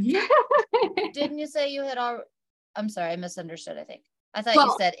same time. Didn't you say you had all? I'm sorry, I misunderstood, I think. I thought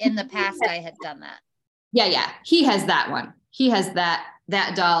you said in the past I had done that. Yeah. He has that one. He has that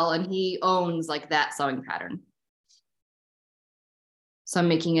doll, and he owns like that sewing pattern. So I'm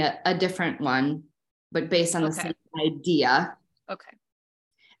making a different one, but based on the same idea. Okay.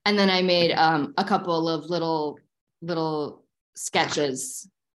 And then I made a couple of little sketches.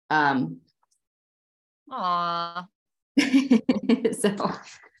 Aww.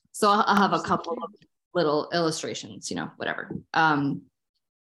 So I'll have a couple of little illustrations, you know, whatever.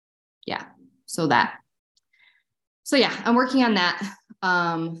 Yeah. So yeah, I'm working on that.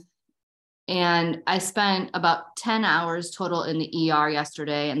 And I spent about 10 hours total in the ER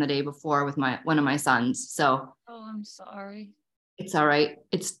yesterday and the day before with one of my sons. So I'm sorry. It's all right.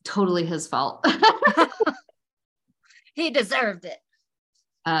 It's totally his fault. He deserved it.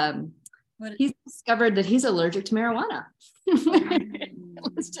 He's discovered that he's allergic to marijuana.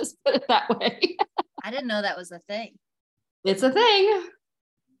 Let's just put it that way. I didn't know that was a thing. It's a thing.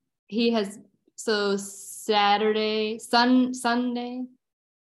 He has, so Sunday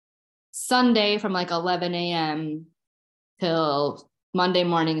from like 11 a.m. till Monday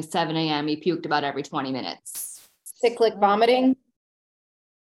morning, 7 a.m. He puked about every 20 minutes. Cyclic vomiting.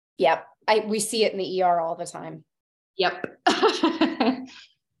 Yep. We see it in the ER all the time. Yep.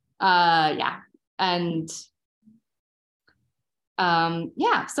 Yeah. And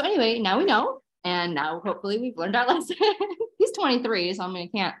yeah. So anyway, now we know. And now hopefully we've learned our lesson. He's 23, so I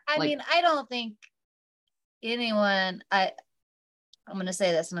can't. I mean, I don't think anyone, I'm going to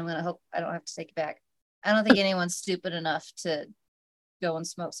say this and I'm going to hope I don't have to take it back. I don't think anyone's stupid enough to go and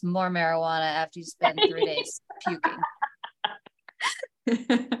smoke some more marijuana after you spend 3 days puking.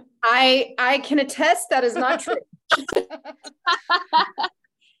 I can attest that is not true.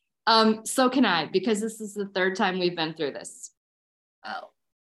 So can I, because this is the third time we've been through this. Oh.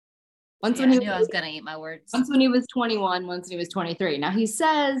 Once I knew I was going to eat my words. Once when he was 21, once when he was 23. Now he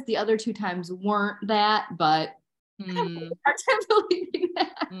says the other 2 times weren't that, but I have a hard time believing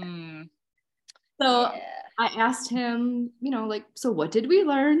that. So yeah. I asked him, you know, like, so what did we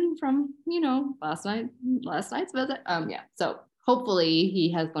learn from, you know, last night's visit? Yeah. So hopefully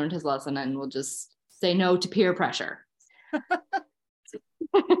he has learned his lesson and will just say no to peer pressure. But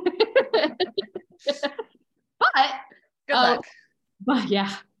good luck. But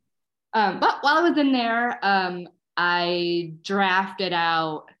yeah. But while I was in there, I drafted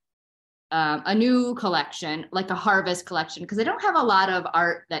out a new collection, like a harvest collection, because I don't have a lot of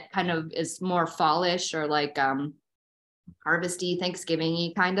art that kind of is more fallish or like harvesty,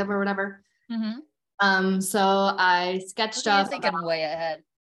 Thanksgiving-y kind of or whatever. So I sketched up. You're thinking way ahead.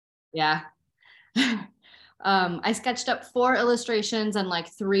 Yeah. I sketched up 4 illustrations and like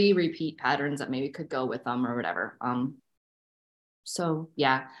 3 repeat patterns that maybe could go with them or whatever. So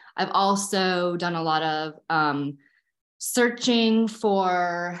yeah, I've also done a lot of searching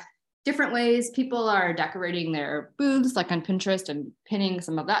for different ways people are decorating their booths, like on Pinterest, and pinning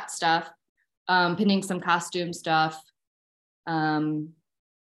some of that stuff, pinning some costume stuff, and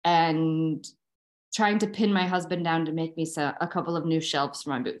trying to pin my husband down to make me a couple of new shelves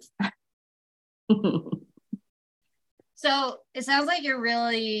for my booth. So it sounds like you're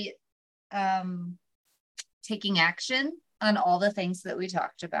really taking action on all the things that we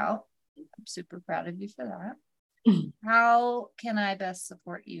talked about. I'm super proud of you for that. How can I best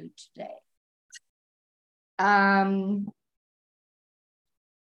support you today? I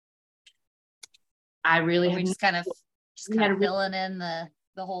really we just kind of filling in the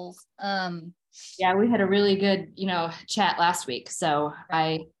holes. Yeah, we had a really good, you know, chat last week, so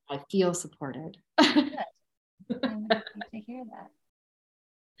I feel supported. Good. I'm happy to hear that.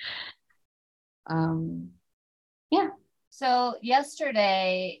 Yeah. So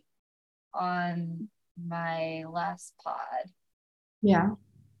yesterday on my last pod,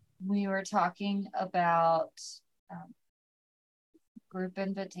 we were talking about group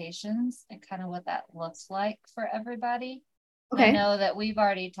invitations and kind of what that looks like for everybody. Okay. I know that we've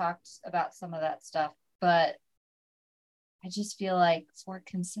already talked about some of that stuff, but I just feel like for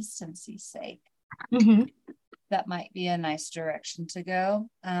consistency's sake, that might be a nice direction to go.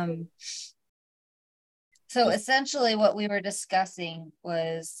 So essentially what we were discussing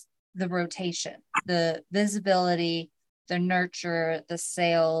was the rotation, the visibility, the nurture, the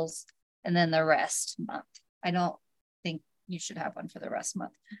sales, and then the rest month. I don't think you should have one for the rest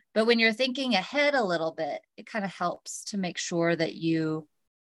month. But when you're thinking ahead a little bit, it kind of helps to make sure that you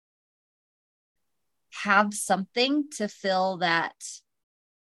have something to fill that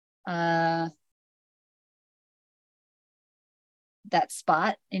that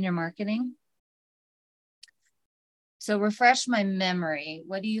spot in your marketing. So refresh my memory.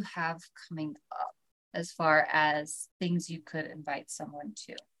 What do you have coming up as far as things you could invite someone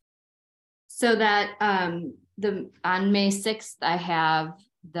to? So that on May 6th, I have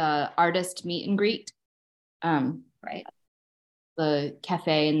the artist meet and greet. Right. The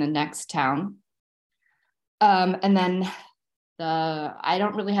cafe in the next town. And then I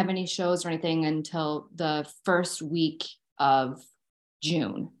don't really have any shows or anything until the first week of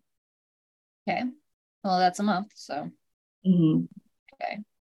June. Okay. Well, that's a month, so. Mm-hmm. Okay.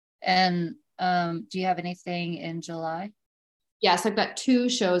 And do you have anything in July? Yes, I've got 2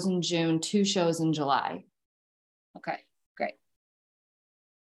 shows in June, 2 shows in July. Okay, great.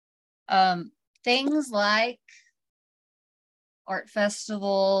 Things like art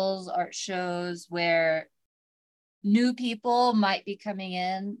festivals, art shows where new people might be coming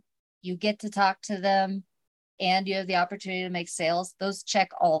in, you get to talk to them, and you have the opportunity to make sales. Those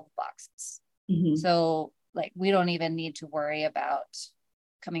check all the boxes. Mm-hmm. So like, we don't even need to worry about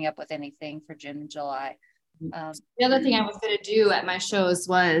coming up with anything for June and July. The other thing I was going to do at my shows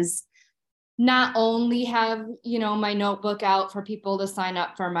was not only have, my notebook out for people to sign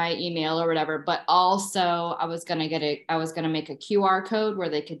up for my email or whatever, but also I was going to make a QR code where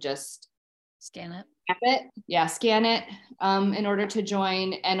they could just scan it. Scan it in order to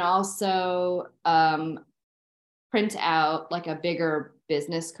join, and also print out like a bigger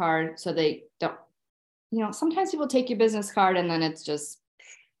business card so they don't, sometimes people take your business card and then it's just,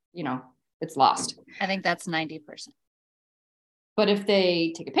 it's lost. I think that's 90%. But if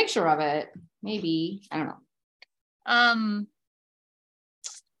they take a picture of it, maybe, I don't know.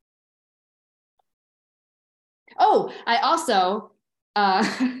 Oh, I also,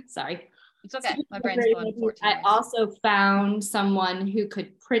 sorry. It's okay. My brain's going 14 I also found someone who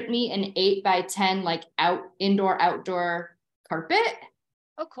could print me an 8x10 like indoor outdoor carpet.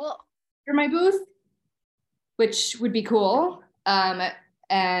 Oh, cool. For my booth, which would be cool. And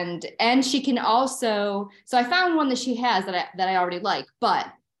she can also, so I found one that she has that I already like, but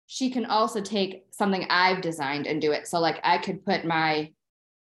she can also take something I've designed and do it. So like I could put my,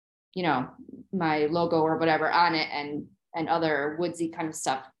 my logo or whatever on it and other woodsy kind of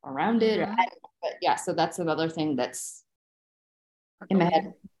stuff around it. Mm-hmm. But yeah, so that's another thing that's in my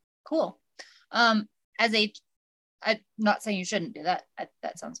head. Cool. I'm not saying you shouldn't do that.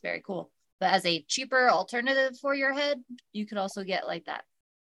 That sounds very cool. But as a cheaper alternative for your head, you could also get like that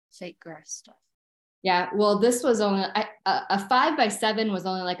fake grass stuff. Yeah, well, this was only a 5x7 was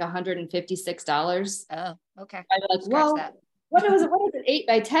only like $156. Oh, okay. I was like, well, that. what does an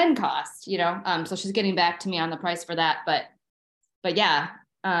 8x10 cost? So she's getting back to me on the price for that. But yeah,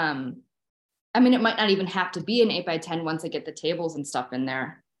 I mean, it might not even have to be an 8x10 once I get the tables and stuff in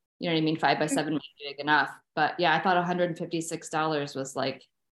there. You know what I mean? 5x7 might be big enough. But yeah, I thought $156 was like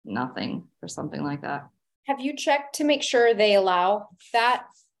nothing for something like that. Have you checked to make sure they allow that?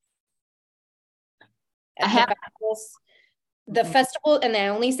 I have. The festival, and I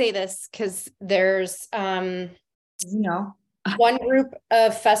only say this because there's one group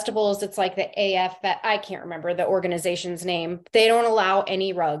of festivals, it's like the AF, I can't remember the organization's name. They don't allow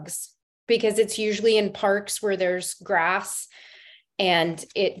any rugs because it's usually in parks where there's grass and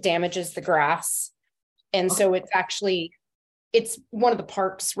it damages the grass. And so it's one of the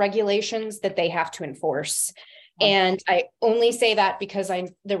parks regulations that they have to enforce. And I only say that because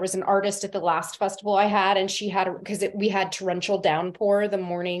there was an artist at the last festival I had, and we had torrential downpour the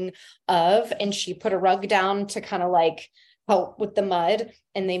morning of, and she put a rug down to kind of like help with the mud,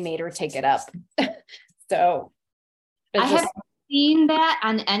 and they made her take it up. So I haven't seen that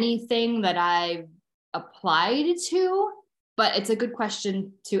on anything that I've applied to, but it's a good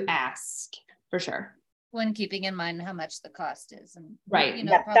question to ask for sure. When keeping in mind how much the cost is. And, right.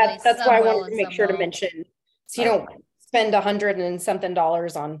 That's why I wanted to make sure to mention. So you don't spend $100 and something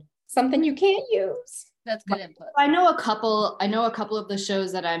on something you can't use. That's good input. I know a couple of the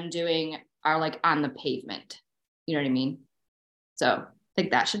shows that I'm doing are like on the pavement. You know what I mean? So I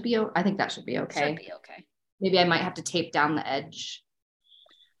think that should be okay. Should be okay. Maybe I might have to tape down the edge.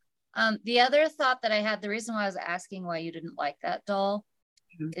 The other thought that I had, the reason why I was asking why you didn't like that doll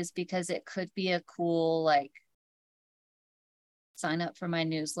is because it could be a cool, like, sign up for my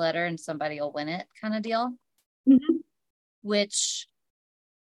newsletter and somebody will win it kind of deal. Mm-hmm. Which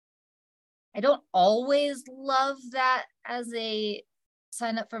I don't always love that as a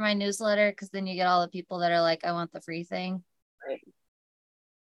sign up for my newsletter, because then you get all the people that are like, I want the free thing. Right.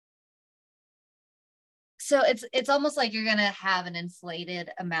 So it's almost like you're gonna have an inflated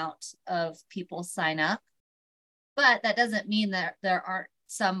amount of people sign up, but that doesn't mean that there aren't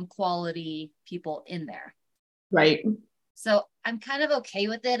some quality people in there. Right. So I'm kind of okay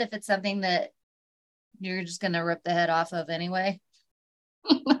with it if it's something that you're just going to rip the head off of anyway.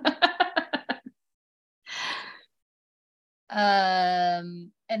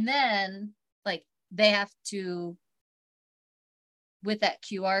 And then like they have to, with that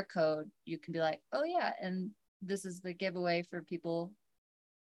QR code, you can be like, oh yeah, and this is the giveaway for people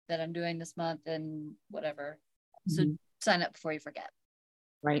that I'm doing this month and whatever. So sign up before you forget.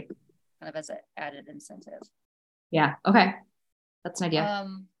 Right. Kind of as an added incentive. Yeah. Okay. That's an idea.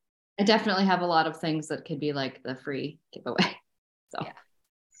 I I definitely have a lot of things that could be like the free giveaway. So yeah.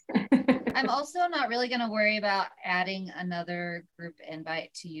 I'm also not really going to worry about adding another group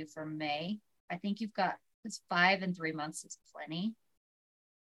invite to you for May. I think you've got this 5 and 3 months is plenty.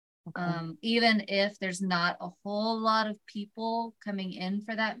 Okay. Even if there's not a whole lot of people coming in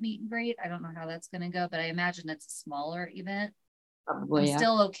for that meet and greet, I don't know how that's going to go, but I imagine it's a smaller event. Probably, I'm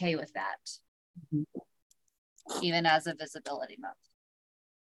still okay with that, even as a visibility month,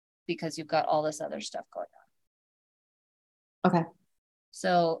 because you've got all this other stuff going on. Okay.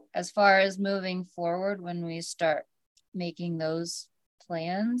 So as far as moving forward, when we start making those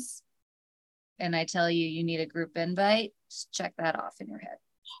plans and I tell you you need a group invite, just check that off in your head.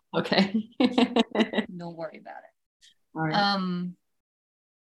 Okay. Don't worry about it. All right.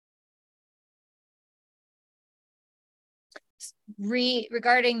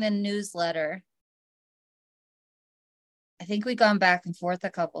 Regarding the newsletter, I think we've gone back and forth a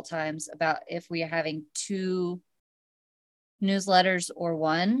couple times about if we are having 2 newsletters or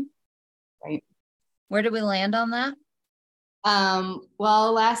 1. Right. Where did we land on that?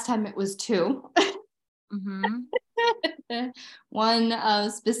 Well, last time it was 2.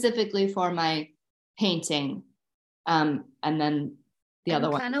 One specifically for my painting. And then the other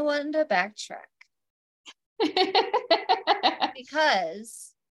one. I kind of wanted to backtrack.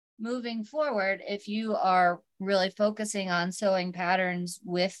 Because moving forward, if you are really focusing on sewing patterns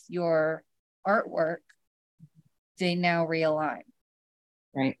with your artwork, they now realign.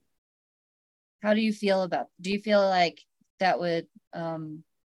 Right. How do you feel do you feel like that would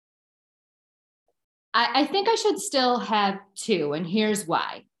I think I should still have 2, and here's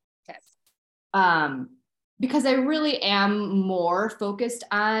why. Okay. Because I really am more focused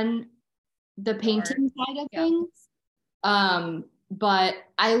on the painting side of things. But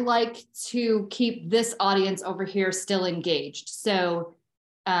I like to keep this audience over here still engaged. So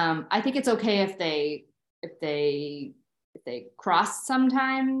I think it's okay if they cross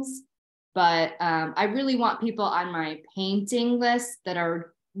sometimes, but I really want people on my painting list that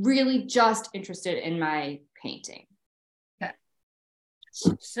are really just interested in my painting. Okay.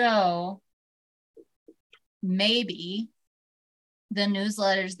 So maybe the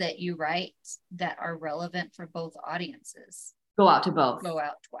newsletters that you write that are relevant for both audiences go out to both. Go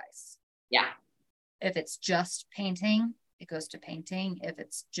out twice. Yeah. If it's just painting, it goes to painting. If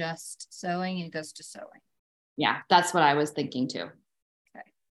it's just sewing, it goes to sewing. Yeah, that's what I was thinking too. Okay.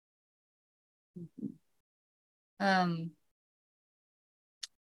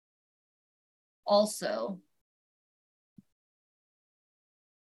 Also,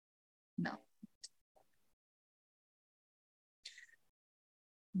 no.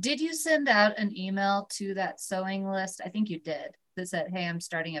 Did you send out an email to that sewing list? I think you did. That said, hey, I'm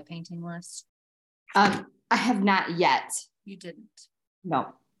starting a painting list. I have not yet. You didn't?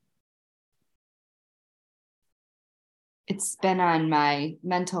 No. It's been on my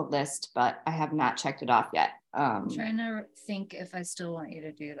mental list, but I have not checked it off yet. I'm trying to think if I still want you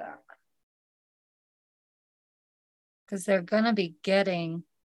to do that. Because they're going to be getting...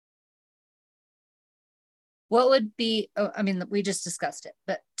 What would be... Oh, I mean, we just discussed it.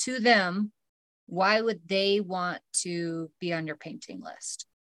 But to them, why would they want to be on your painting list?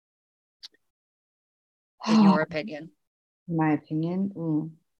 In your opinion? My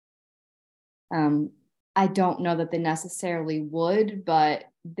opinion? I don't know that they necessarily would, but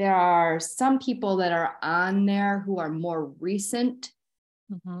there are some people that are on there who are more recent,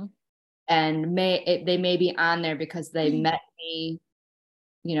 and they may be on there because they met me,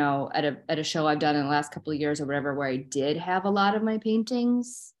 you know, at a show I've done in the last couple of years or whatever, where I did have a lot of my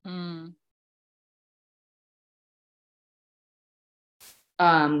paintings.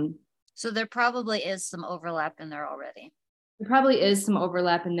 So there probably is some overlap in there already. There probably is some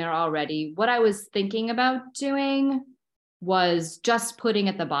overlap in there already. What I was thinking about doing was just putting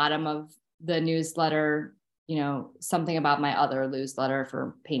at the bottom of the newsletter, you know, something about my other newsletter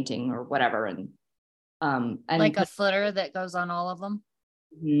for painting or whatever. And like a footer that goes on all of them.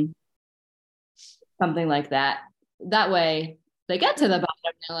 Something like that. That way they get to the bottom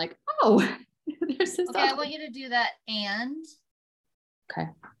and they're like, oh, there's this. Okay, I want you to do that. And Okay.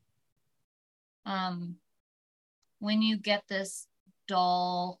 When you get this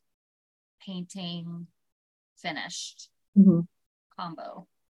doll painting finished combo,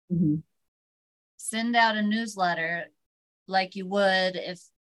 send out a newsletter like you would if,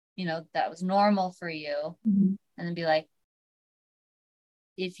 you know, that was normal for you. And then be like,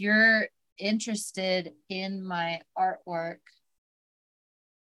 if you're interested in my artwork,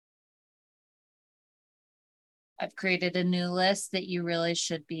 I've created a new list that you really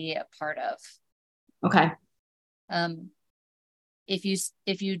should be a part of. Okay.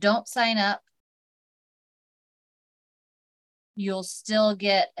 If you don't sign up, you'll still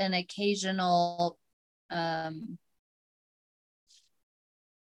get an occasional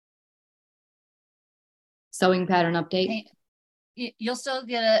sewing pattern update. You'll still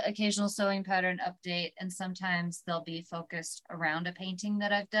get an occasional sewing pattern update, and sometimes they'll be focused around a painting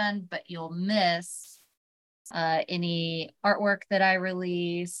that I've done, but you'll miss any artwork that I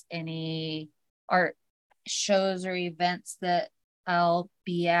release, any art shows or events that I'll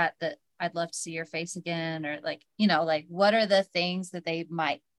be at that I'd love to see your face again, or like, you know, like what are the things that they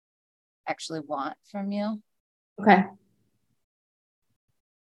might actually want from you. Okay.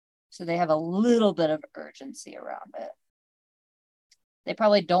 So they have a little bit of urgency around it. They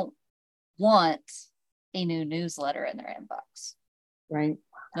probably don't want a new newsletter in their inbox. Right.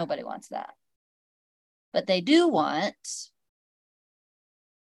 Nobody wants that. But they do want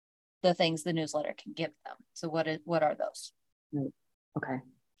the things the newsletter can give them. So what are those? Right. Okay.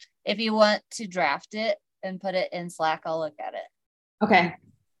 If you want to draft it and put it in Slack, I'll look at it. Okay.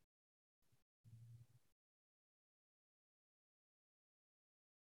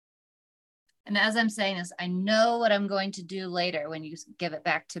 And as I'm saying this, I know what I'm going to do later when you give it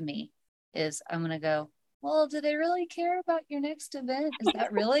back to me is I'm going to go, well, do they really care about your next event? Is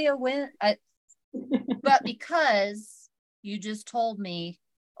that really a win? But because you just told me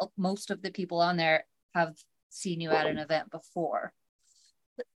most of the people on there have seen you at an event before.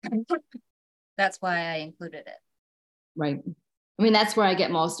 That's why I included it. Right. I mean, that's where I get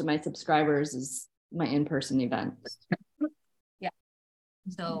most of my subscribers is my in-person events. Yeah.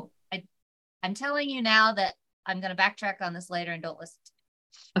 So I'm telling you now that I'm going to backtrack on this later and don't listen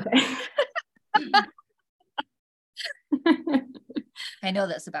to it. Okay. I know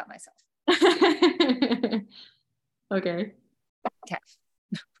this about myself. Okay. Okay.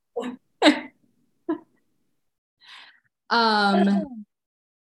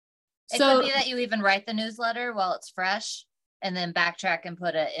 It could be that you even write the newsletter while it's fresh and then backtrack and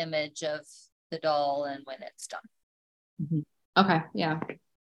put an image of the doll and when it's done. Mm-hmm. Okay. Yeah.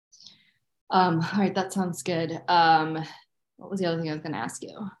 All right. That sounds good. What was the other thing I was going to ask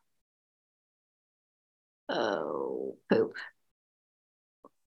you? Oh, poop.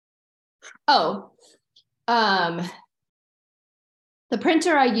 Oh, the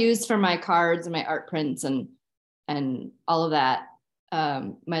printer I use for my cards and my art prints and all of that,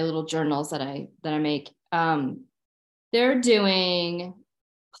 my little journals that I make, they're doing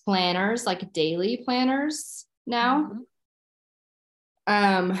planners, like daily planners now.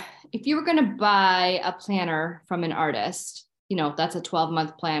 Mm-hmm. If you were going to buy a planner from an artist, you know, that's a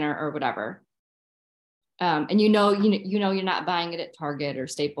 12-month planner or whatever. And you know you're not buying it at Target or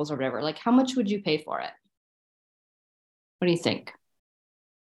Staples or whatever. Like, how much would you pay for it? What do you think?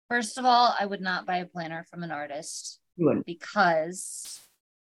 First of all, I would not buy a planner from an artist because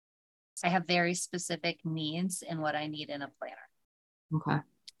I have very specific needs in what I need in a planner. Okay.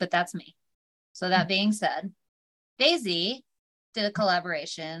 But that's me. So that being said, Daisy did a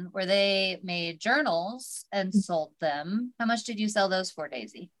collaboration where they made journals and sold them. How much did you sell those for,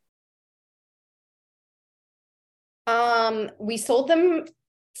 Daisy? We sold them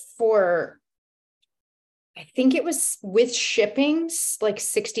for, I think it was with shipping, like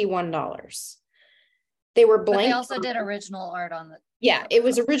 $61. They were blank. But they also did original art on the. Yeah, it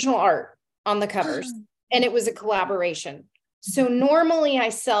was original art on the covers and it was a collaboration. So normally I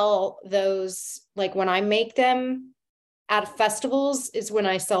sell those, like when I make them at festivals is when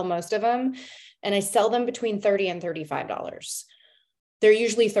I sell most of them. And I sell them between $30 and $35. They're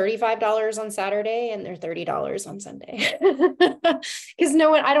usually $35 on Saturday and they're $30 on Sunday. Because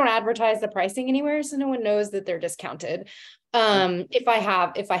I don't advertise the pricing anywhere. So no one knows that they're discounted. If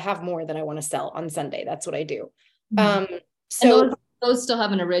I have more that I want to sell on Sunday, that's what I do. So those still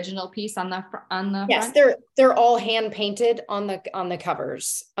have an original piece on the yes, front? they're all hand painted on the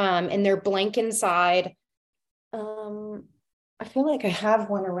covers. And they're blank inside. I feel like I have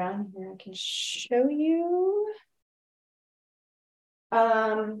one around here. I can show you.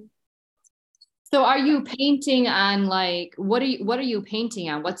 So are you painting on, like, what are you painting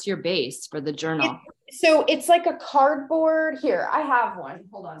on? What's your base for the journal? So it's like a cardboard. Here, I have one.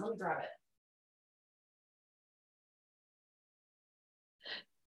 Hold on, let me grab it.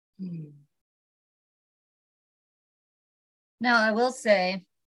 Now, I will say,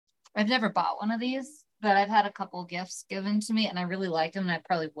 I've never bought one of these, but I've had a couple gifts given to me and I really like them and I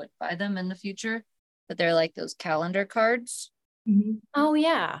probably would buy them in the future. But they're like those calendar cards. Mm-hmm. Oh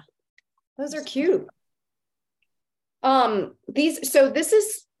yeah. Those are cute. This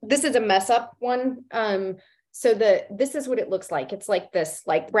is a mess up one. This is what it looks like. It's like this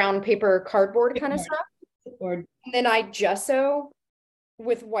like brown paper cardboard kind of stuff. And then I gesso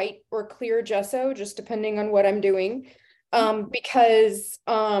with white or clear gesso, just depending on what I'm doing. Because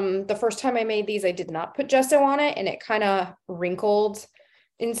the first time I made these, I did not put gesso on it and it kind of wrinkled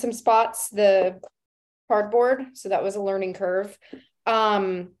in some spots, the cardboard. So that was a learning curve.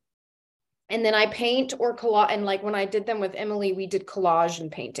 And then I paint or collage, and like when I did them with Emily, we did collage and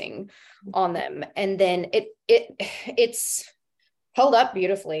painting on them. And then it's held up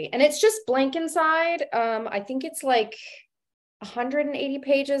beautifully. And it's just blank inside. I think it's like 180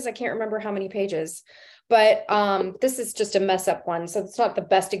 pages. I can't remember how many pages, but this is just a mess up one. So it's not the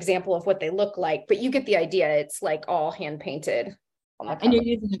best example of what they look like, but you get the idea. It's like all hand painted on the cover. And you're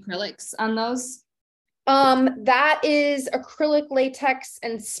using acrylics on those? That is acrylic, latex,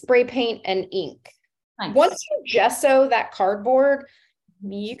 and spray paint and ink. Nice. Once you gesso that cardboard,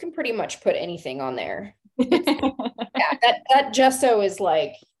 you can pretty much put anything on there. Yeah, that gesso is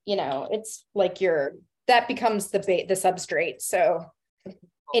like, it's like that becomes the substrate. So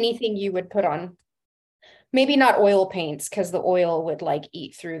anything you would put on, maybe not oil paints because the oil would like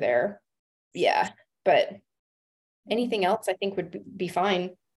eat through there. Yeah, but anything else I think would be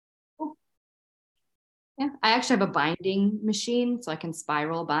fine. Yeah, I actually have a binding machine so I can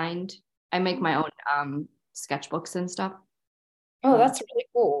spiral bind. I make my own sketchbooks and stuff. Oh, that's really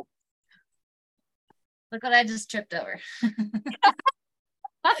cool. Look what I just tripped over.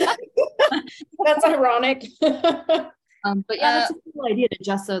 That's ironic. But yeah, that's a cool idea to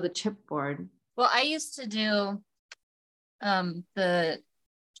gesso the chipboard. Well, I used to do the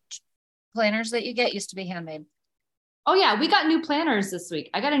planners that you get used to be handmade. Oh yeah, we got new planners this week.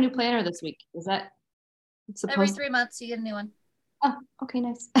 I got a new planner this week. Is that every 3 months you get a new one? Oh, okay,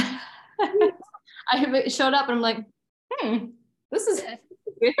 nice. It showed up and I'm like, this is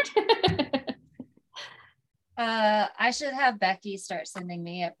weird. I should have Becky start sending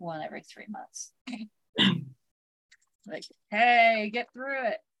me one every 3 months. Like, hey, get through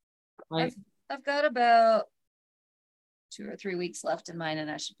it. Right. I've got about 2 or 3 weeks left in mine and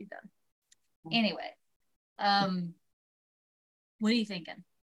I should be done. Anyway, what are you thinking?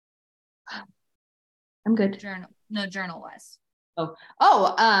 I'm good. Journal wise.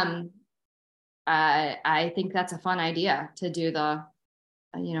 I think that's a fun idea to do the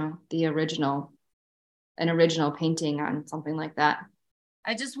original painting on something like that.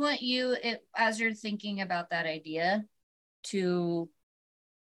 I just want you, as you're thinking about that idea, to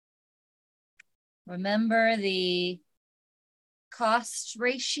remember the cost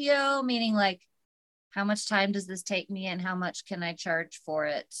ratio, meaning like how much time does this take me and how much can I charge for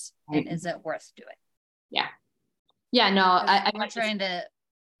it? Right. And is it worth doing? Yeah, no, I'm trying to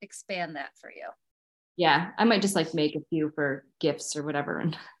expand that for you. Yeah, I might just like make a few for gifts or whatever,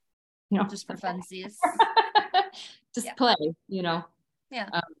 and just for funsies. Just play, Yeah.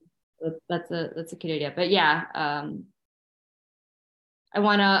 That's a cute idea. But yeah, I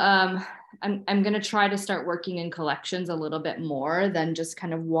want to. I'm gonna try to start working in collections a little bit more than just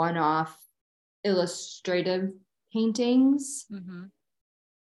kind of one-off illustrative paintings,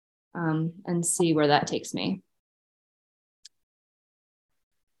 and see where that takes me.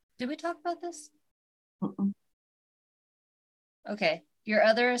 Did we talk about this? Okay. Your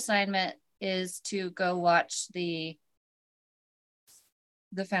other assignment is to go watch the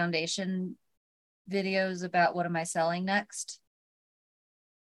foundation videos about what am I selling next,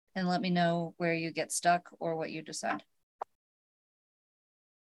 and let me know where you get stuck or what you decide.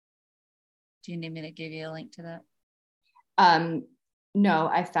 Do you need me to give you a link to that? No,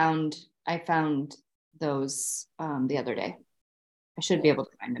 I found those the other day. I should be able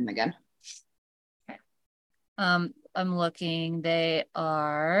to find them again. Okay. I'm looking. They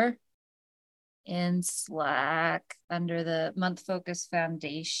are in Slack under the Month Focus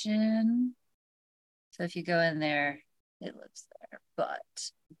Foundation. So if you go in there, it lives there,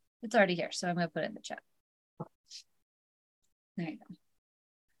 but it's already here. So I'm going to put it in the chat. There you go.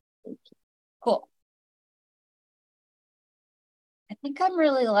 Thank you. Cool. I think I'm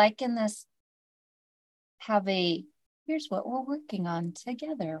really liking this. Here's what we're working on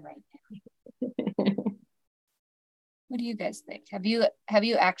together right now. What do you guys think? Have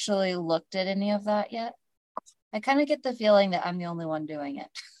you actually looked at any of that yet? I kind of get the feeling that I'm the only one doing it.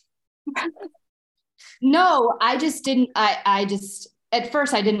 No, I just didn't. I just, at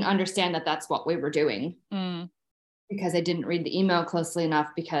first I didn't understand that that's what we were doing because I didn't read the email closely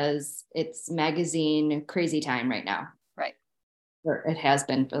enough, because it's magazine crazy time right now. Right. Or it has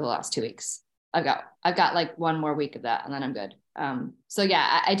been for the last 2 weeks. I've got like one more week of that and then I'm good. So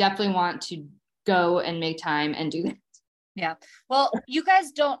yeah, I definitely want to go and make time and do that. Yeah. Well, you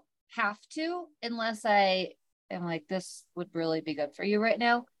guys don't have to, unless I am like, this would really be good for you right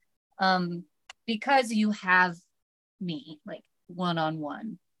now. Because you have me like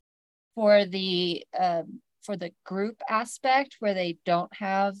one-on-one for the group aspect, where they don't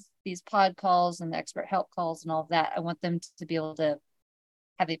have these pod calls and the expert help calls and all of that. I want them to be able to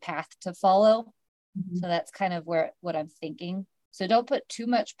have a path to follow. So that's kind of what I'm thinking. So don't put too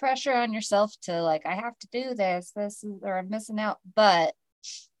much pressure on yourself to like, I have to do this, or I'm missing out. But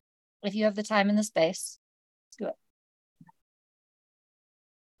if you have the time and the space, do it.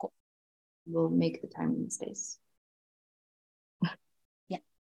 Cool. We'll make the time and the space.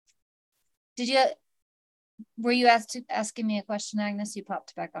 Yeah. Were you asking me a question, Agnes? You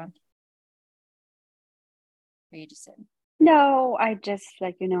popped back on. Or you just sitting? No, I just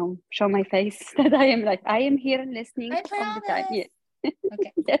like, show my face that I am here listening I all the time. promise. Yeah.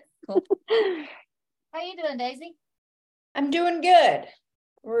 Okay, Yes. cool. How you doing, Daisy? I'm doing good.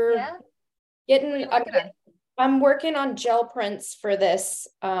 We're Yeah. getting, What are you working on? I'm working on gel prints for this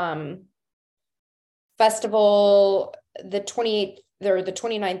festival, the 28th or the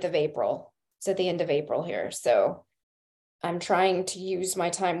 29th of April. It's at the end of April here. So I'm trying to use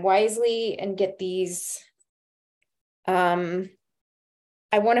my time wisely and get these. I'm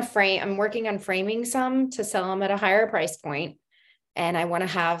working on framing some to sell them at a higher price point. And I want to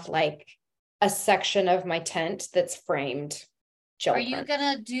have like a section of my tent that's framed gel Are you print.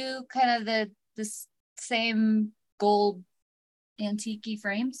 gonna do kind of the same gold antique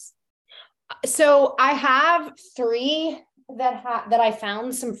frames? So I have 3 that I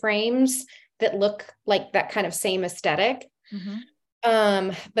found some frames that look like that kind of same aesthetic.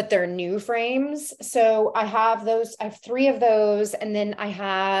 But they're new frames. So I have 3 of those. And then I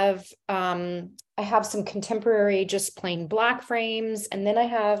have some contemporary, just plain black frames. And then I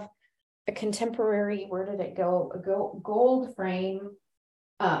have a contemporary, where did it go? A gold frame.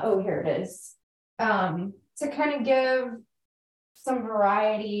 Oh, here it is. To kind of give some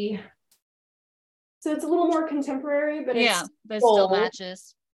variety. So it's a little more contemporary, but yeah, it's but it gold. still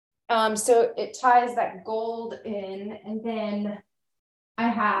matches. So it ties that gold in, and then I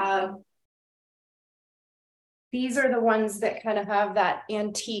have, these are the ones that kind of have that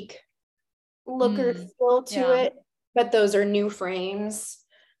antique look or feel to it, but those are new frames.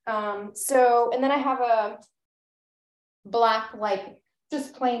 And then I have a black, like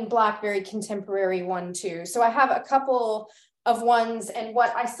just plain black, very contemporary one too. So I have a couple of ones, and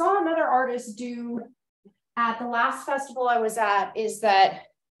what I saw another artist do at the last festival I was at is that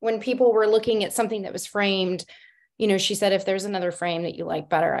when people were looking at something that was framed, she said, if there's another frame that you like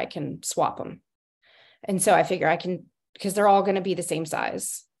better, I can swap them. And so I figure I can, because they're all going to be the same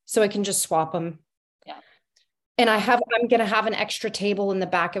size. So I can just swap them. Yeah. And I'm going to have an extra table in the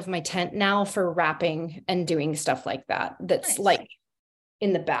back of my tent now for wrapping and doing stuff like that. That's nice. Like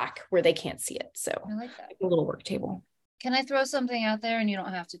in the back where they can't see it. So I like that. A little work table. Can I throw something out there and you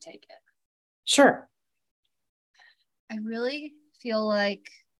don't have to take it? Sure. I really feel like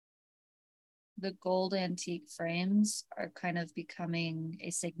the gold antique frames are kind of becoming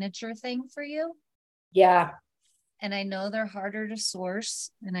a signature thing for you. Yeah. And I know they're harder to source,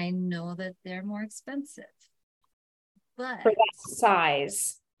 and I know that they're more expensive. But for that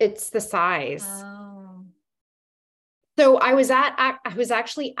size, it's the size. Oh. So I was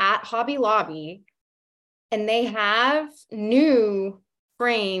actually at Hobby Lobby, and they have new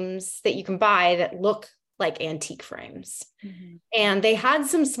frames that you can buy that look like antique frames. And they had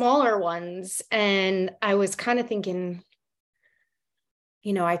some smaller ones, and I was kind of thinking,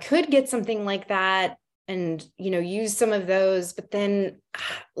 I could get something like that and, use some of those. But then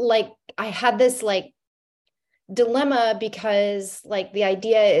like I had this like dilemma, because like the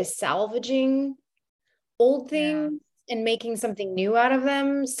idea is salvaging old things and making something new out of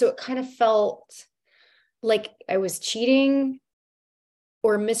them. So it kind of felt like I was cheating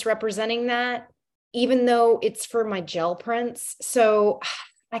or misrepresenting that, even though it's for my gel prints. So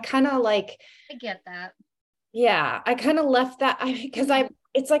I kind of like, I get that. Yeah, I kind of left that because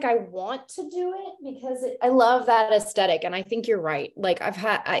it's like I want to do it because I love that aesthetic. And I think you're right. Like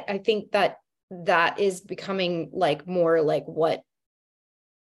I think that is becoming like more like what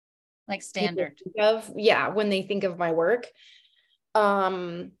Like standard. When they think of my work.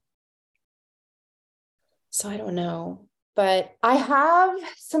 So I don't know, but I have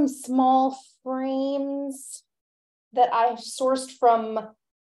some small frames that I sourced from,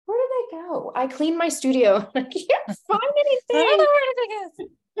 where did they go? I cleaned my studio. I can't find anything. I don't know where everything is.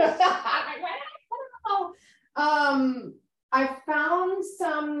 I found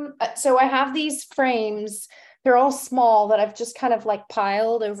some, so I have these frames. They're all small that I've just kind of like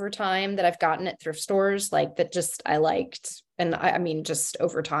piled over time that I've gotten at thrift stores, like that just I liked. And I mean, just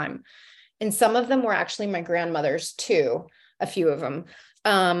over time. And some of them were actually my grandmother's too, a few of them.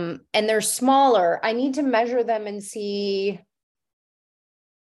 And they're smaller. I need to measure them and see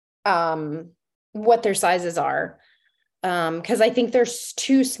what their sizes are. Because I think they're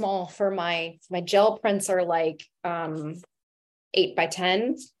too small for my gel prints are like 8 by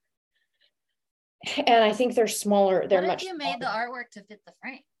 10. And I think they're smaller. They're What if much you smaller. made the artwork to fit the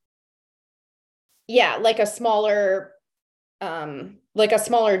frame? Yeah, like a smaller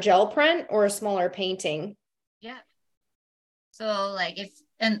gel print or a smaller painting. Yeah. So like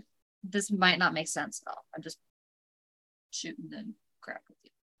and this might not make sense at all. I'm just shooting the crap with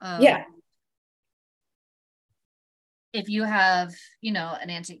you. Yeah. If you have, an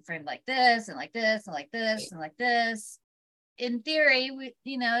antique frame like this and like this and like this and like this, in theory, it'd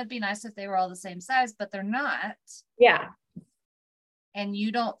be nice if they were all the same size, but they're not. Yeah. And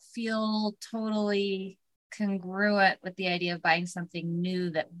you don't feel totally congruent with the idea of buying something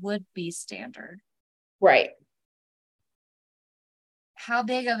new that would be standard. Right. How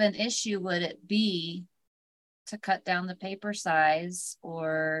big of an issue would it be to cut down the paper size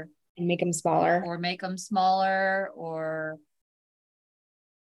or make them smaller or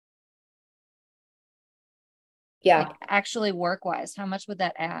yeah, like actually work wise, how much would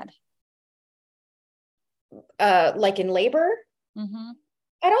that add? Like in labor? Mm-hmm.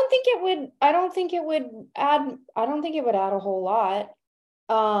 I don't think it would add a whole lot.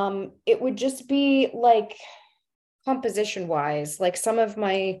 It would just be like composition wise, like some of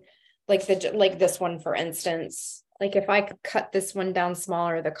my, like this one, for instance, like if I could cut this one down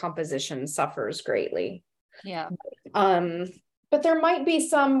smaller, the composition suffers greatly. Yeah. But there might be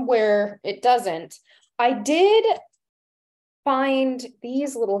some where it doesn't. I did find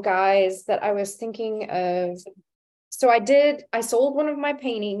these little guys that I was thinking of. So I sold one of my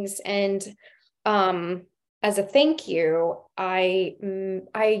paintings, and as a thank you,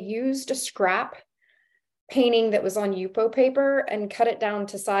 I used a scrap painting that was on Yupo paper and cut it down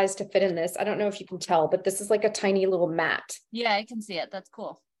to size to fit in this. I don't know if you can tell, but this is like a tiny little mat. Yeah, I can see it. That's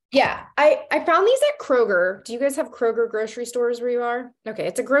cool. Yeah, I found these at Kroger. Do you guys have Kroger grocery stores where you are? Okay,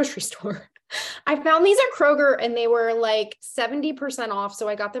 it's a grocery store. I found these at Kroger and they were like 70% off. So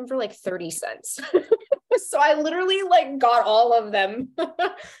I got them for like 30 cents. So I literally like got all of them.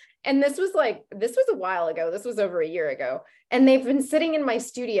 And this was a while ago. This was over a year ago. And they've been sitting in my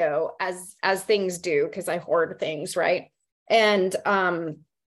studio as things do, because I hoard things, right? And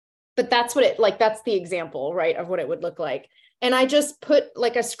but that's that's the example, right, of what it would look like. And I just put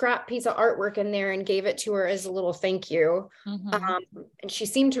like a scrap piece of artwork in there and gave it to her as a little thank you. Mm-hmm. And she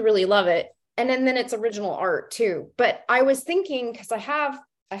seemed to really love it. And then it's original art too. But I was thinking, because I have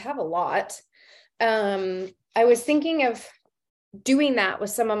a lot, I was thinking of doing that with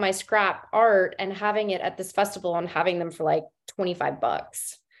some of my scrap art and having it at this festival and having them for like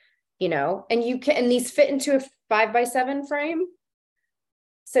 $25, and these fit into a 5x7 frame.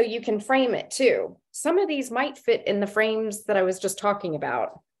 So you can frame it too. Some of these might fit in the frames that I was just talking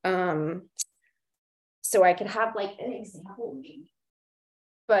about. So I could have like an example maybe.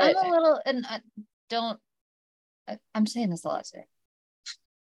 But I'm a little, and I'm saying this a lot today.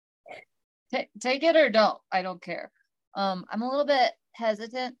 Take it or don't. I don't care. I'm a little bit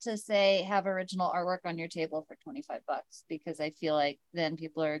hesitant to say have original artwork on your table for $25 because I feel like then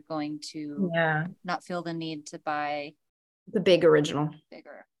people are going to not feel the need to buy the big original.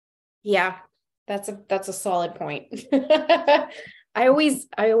 Bigger. Yeah, that's a solid point. I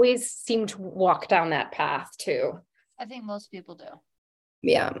always seem to walk down that path too. I think most people do.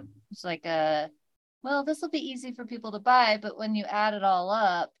 Yeah. It's like well, this will be easy for people to buy, but when you add it all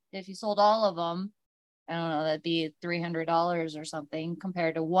up, if you sold all of them, I don't know, that'd be $300 or something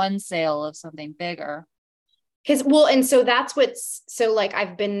compared to one sale of something bigger. And so that's like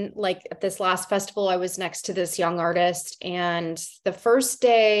I've been like at this last festival, I was next to this young artist, and the first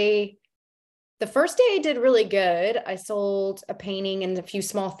day I did really good. I sold a painting and a few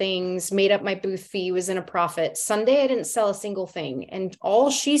small things, made up my booth fee, was in a profit. Sunday, I didn't sell a single thing. And all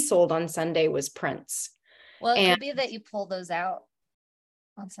she sold on Sunday was prints. Well, it could be that you pull those out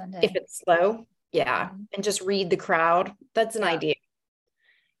on Sunday. If it's slow. Yeah. And just read the crowd. That's an idea.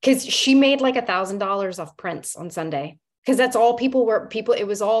 Because she made like $1,000 off prints on Sunday. Because that's all it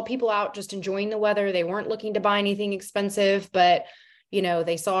was all people out just enjoying the weather. They weren't looking to buy anything expensive, but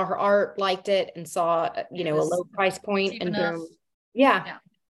they saw her art, liked it, and saw, a low price point, and boom. Yeah.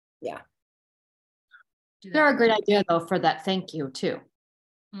 They're a great idea though for that thank you too.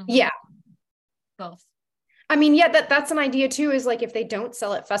 Mm-hmm. Yeah. Both. I mean, yeah, that's an idea too, is like if they don't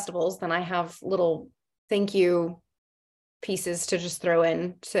sell at festivals, then I have little thank you pieces to just throw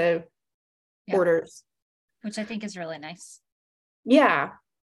in to orders. Which I think is really nice. Yeah.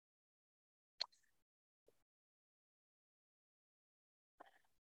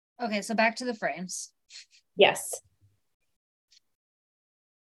 Okay, so back to the frames. Yes.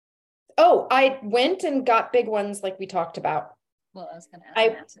 Oh, I went and got big ones like we talked about. Well, I was going to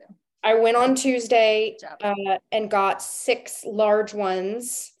ask that too. I went on Tuesday and got 6 large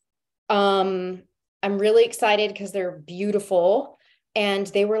ones. I'm really excited because they're beautiful. And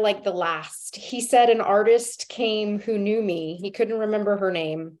they were like the last. He said an artist came who knew me. He couldn't remember her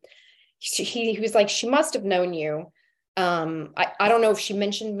name. He was like, she must have known you. I don't know if she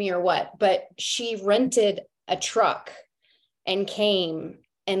mentioned me or what, but she rented a truck and came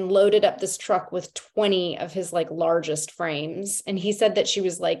and loaded up this truck with 20 of his like largest frames. And he said that she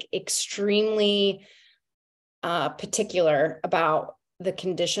was like extremely particular about the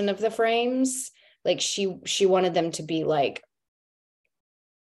condition of the frames. Like she wanted them to be like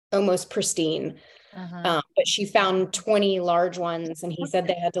almost pristine. But she found 20 large ones, and he said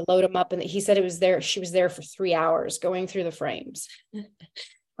they had to load them up, and he said she was there for 3 hours going through the frames.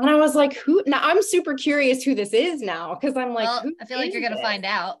 And I was like, who? Now I'm super curious who this is now, because I'm like, well, I feel like you're gonna find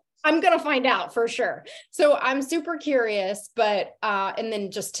out. I'm gonna find out for sure. So I'm super curious, but and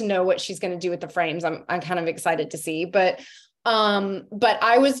then just to know what she's gonna do with the frames, I'm kind of excited to see. But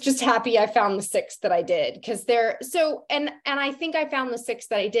I was just happy I found the 6 that I did, because they're so, and I think I found the 6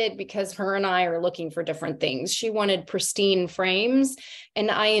 that I did because her and I are looking for different things. She wanted pristine frames,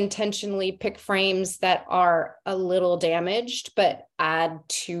 and I intentionally pick frames that are a little damaged but add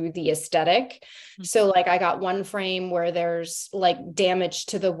to the aesthetic. Mm-hmm. So like I got one frame where there's like damage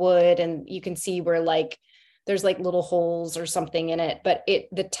to the wood, and you can see where like there's like little holes or something in it, but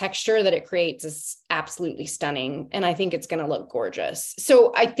the texture that it creates is absolutely stunning. And I think it's going to look gorgeous.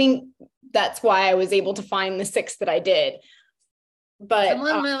 So I think that's why I was able to find the 6 that I did. But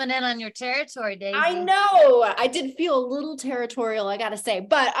someone moving in on your territory, Daisy. I know. I did feel a little territorial, I got to say,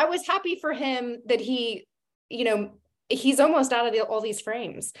 but I was happy for him that he, he's almost out of all these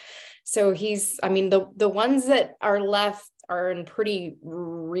frames. So the ones that are left are in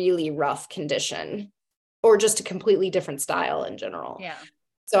really rough condition, or just a completely different style in general. Yeah.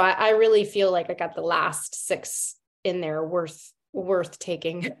 So I really feel like I got the last 6 in there worth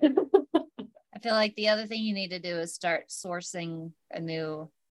taking. I feel like the other thing you need to do is start sourcing a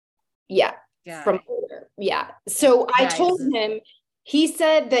new guy. From order. Yeah. So I told him, he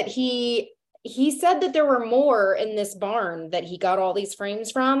said that he said that there were more in this barn that he got all these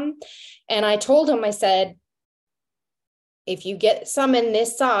frames from. And I told him, I said, if you get some in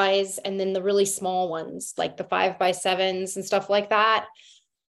this size, and then the really small ones, like the 5x7s and stuff like that,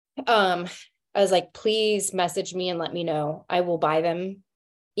 I was like, please message me and let me know. I will buy them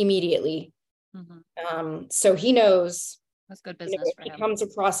immediately. Mm-hmm. So he knows. That's good business for him. He comes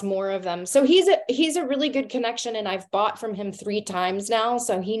across more of them. So he's a really good connection, and I've bought from him 3 times now.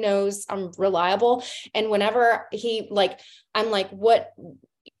 So he knows I'm reliable. And whenever I'm like, what,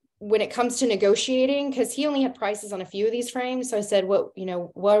 when it comes to negotiating, because he only had prices on a few of these frames. So I said, what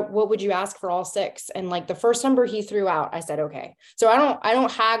would you ask for all 6? And like the first number he threw out, I said, okay. So I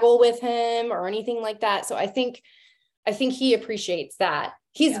don't haggle with him or anything like that. So I think he appreciates that.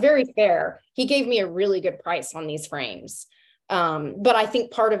 He's very fair. He gave me a really good price on these frames. But I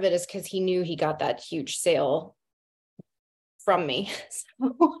think part of it is because he knew he got that huge sale from me.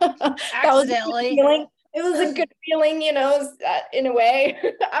 So accidentally. It was a good feeling, in a way.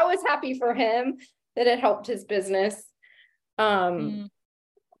 I was happy for him that it helped his business. So.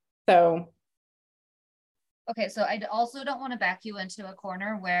 Okay. So I also don't want to back you into a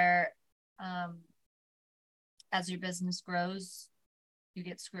corner where, as your business grows, you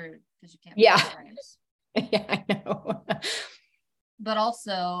get screwed because you can't. Yeah. Frames. Yeah, I know. But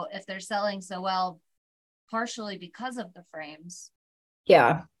also, if they're selling so well, partially because of the frames.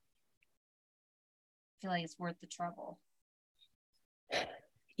 Yeah. I feel like it's worth the trouble.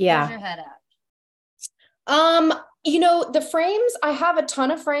 Yeah. Where's your head at? The frames, I have a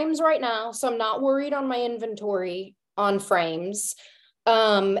ton of frames right now, so I'm not worried on my inventory on frames.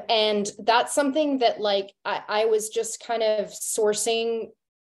 And that's something that like I was just kind of sourcing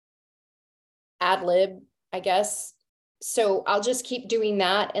ad lib, I guess, So I'll just keep doing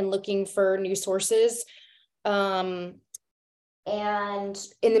that and looking for new sources. And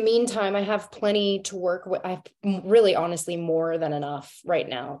in the meantime, I have plenty to work with. I have really honestly more than enough right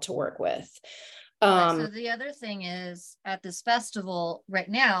now to work with. So the other thing is, at this festival right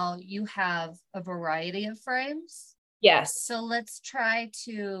now, you have a variety of frames. Yes. So let's try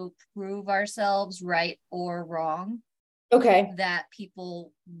to prove ourselves right or wrong. Okay. That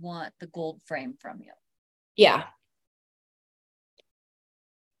people want the gold frame from you. Yeah.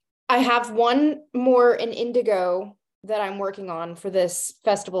 I have one more in indigo that I'm working on for this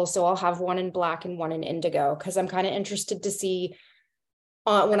festival. So I'll have one in black and one in indigo, because I'm kind of interested to see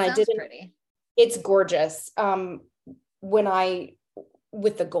when I did it. Pretty. It's gorgeous.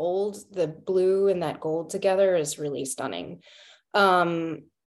 With the gold, the blue and that gold together is really stunning. When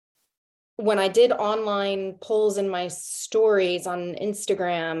I did online polls in my stories on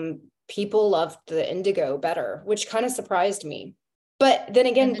Instagram, people loved the indigo better, which kind of surprised me. But then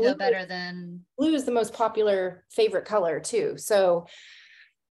again, blue is the most popular favorite color too. So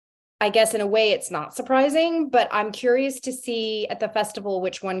I guess in a way it's not surprising, but I'm curious to see at the festival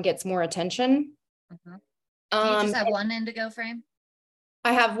which one gets more attention. Mm-hmm. Do you just have one indigo frame?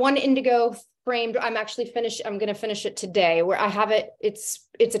 I have one indigo framed. I'm going to finish it today, where I have it. It's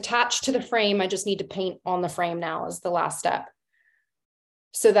attached to the frame. I just need to paint on the frame now as the last step.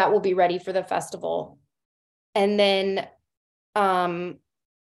 So that will be ready for the festival. And then, what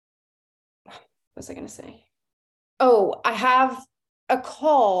was I going to say? Oh, I have a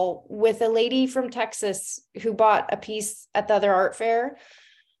call with a lady from Texas who bought a piece at the other art fair.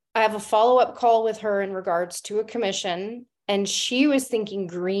 I have a follow-up call with her in regards to a commission, and she was thinking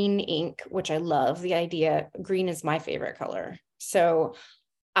green ink, which I love the idea. Green is my favorite color. So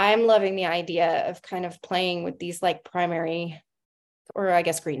I'm loving the idea of kind of playing with these like primary, or I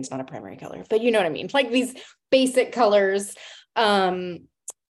guess green's not a primary color, but you know what I mean? Like these basic colors of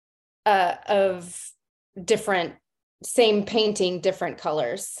different, same painting, diffent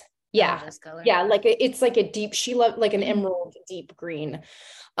color. Yeah, like it's like a deep, she loved like an emerald deep green.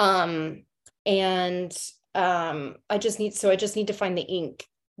 I just need to find the ink,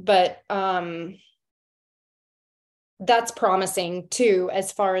 but that's promising too,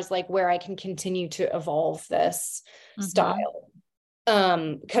 as far as like where I can continue to evolve this style.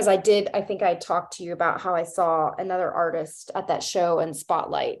 Because I think I talked to you about how I saw another artist at that show in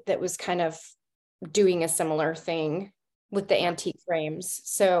Spotlight that was kind of doing a similar thing with the antique frames.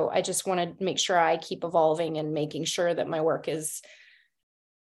 So I just want to make sure I keep evolving and making sure that my work is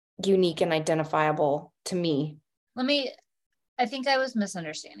unique and identifiable to me. I think I was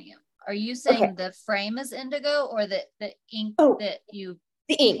misunderstanding you. Are you saying the frame is indigo, or the ink that you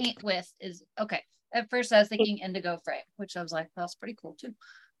paint with is okay? At first I was thinking indigo frame, which I was like, that's pretty cool too.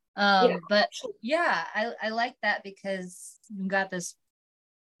 But yeah, I like that, because you got this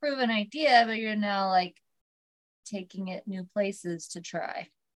proven idea, but you're now like taking it new places to try.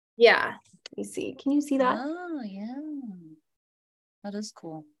 Yeah. Let me see. Can you see that? Oh yeah. That is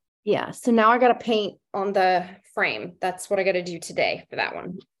cool. Yeah. So now I got to paint on the frame. That's what I got to do today for that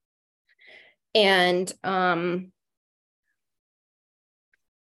one. And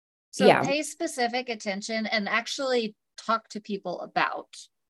pay specific attention and actually talk to people about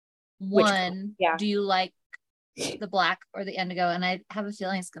one. Do you like the black or the indigo? And I have a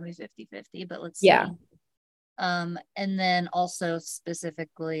feeling it's going to be 50-50, but let's see. And then also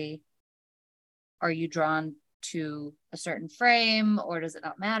specifically, are you drawn to a certain frame, or does it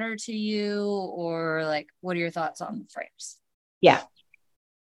not matter to you, or like what are your thoughts on the frames?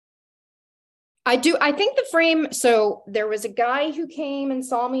 I do. I think the frame, so there was a guy who came and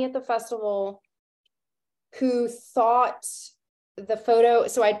saw me at the festival who thought the photo,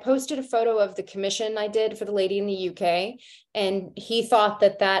 so I'd posted a photo of the commission I did for the lady in the UK, and he thought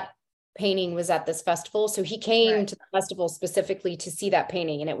that painting was at this festival. So he came to the festival specifically to see that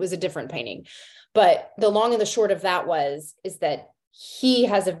painting, and it was a different painting. But the long and the short of that is that he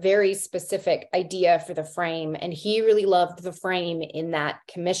has a very specific idea for the frame, and he really loved the frame in that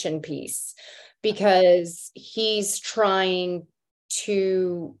commission piece, because he's trying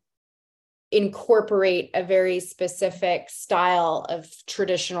to incorporate a very specific style of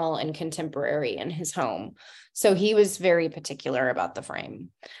traditional and contemporary in his home. So he was very particular about the frame,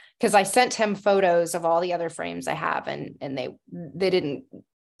 because I sent him photos of all the other frames I have, and they didn't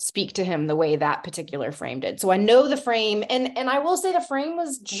speak to him the way that particular frame did. So I know the frame, and I will say the frame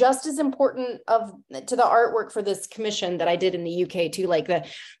was just as important to the artwork for this commission that I did in the UK too. Like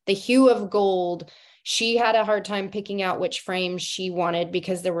the hue of gold, she had a hard time picking out which frame she wanted,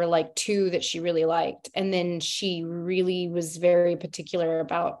 because there were like two that she really liked. And then she really was very particular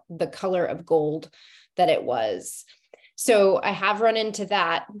about the color of gold that it was. So I have run into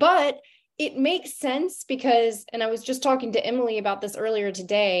that, but it makes sense because, and I was just talking to Emily about this earlier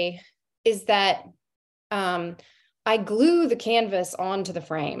today, is that I glue the canvas onto the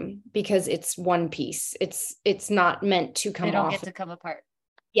frame because it's one piece. It's not meant to come off. They don't get to come apart.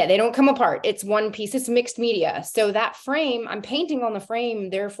 Yeah, they don't come apart. It's one piece. It's mixed media. So that frame, I'm painting on the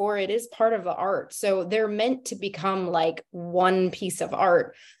frame, therefore it is part of the art. So they're meant to become like one piece of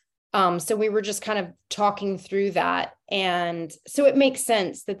art. So we were just kind of talking through that. And so it makes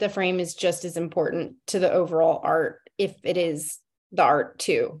sense that the frame is just as important to the overall art if it is the art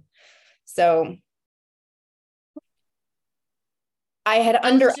too. So I had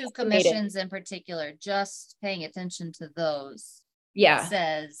those two commissions in particular, just paying attention to those. Yeah.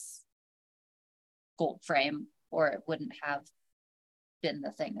 Says gold frame, or it wouldn't have been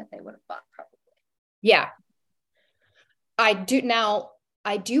the thing that they would have bought probably. Yeah. I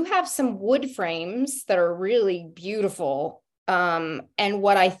do have some wood frames that are really beautiful. And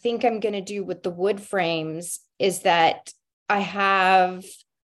what I think I'm going to do with the wood frames is that I have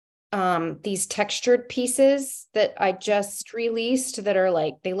these textured pieces that I just released that are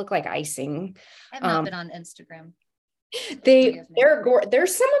like, they look like icing. I have not been on Instagram. They're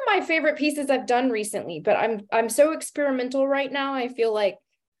some of my favorite pieces I've done recently, but I'm so experimental right now. I feel like,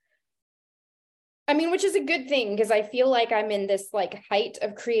 I mean, which is a good thing because I feel like I'm in this like height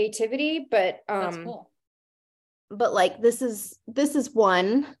of creativity, but that's cool. But like this is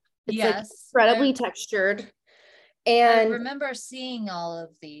one. It's yes, like incredibly textured. And I remember seeing all of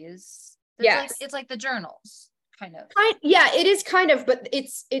these. It's like the journals. Kind of. Yeah, it is kind of, but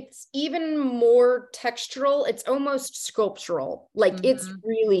it's even more textural. It's almost sculptural. Like it's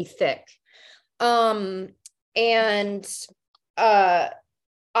really thick. And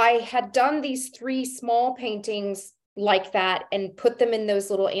I had done these 3 small paintings like that and put them in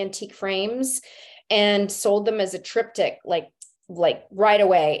those little antique frames and sold them as a triptych, like right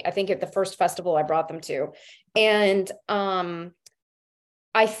away. I think at the first festival I brought them to. And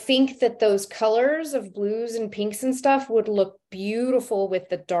I think that those colors of blues and pinks and stuff would look beautiful with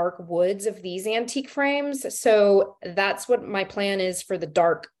the dark woods of these antique frames. So that's what my plan is for the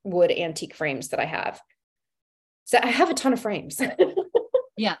dark wood antique frames that I have. So I have a ton of frames.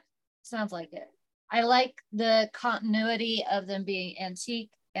 Yeah, sounds like it. I like the continuity of them being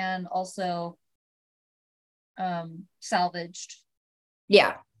antique and also salvaged.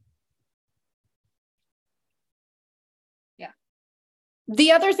 Yeah.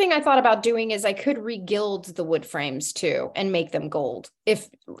 The other thing I thought about doing is I could regild the wood frames too and make them gold, if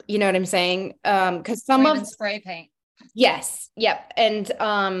you know what I'm saying. Because some of spray paint. Yes. Yep.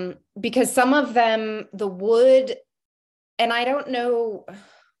 And because some of them, the wood, and I don't know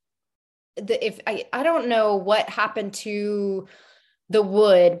I don't know what happened to the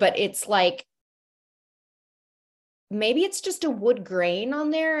wood, but it's like maybe it's just a wood grain on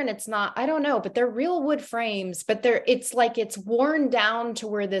there and it's not, I don't know, but they're real wood frames, but it's like it's worn down to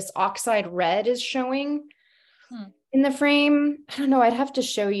where this oxide red is showing in the frame. I don't know. I'd have to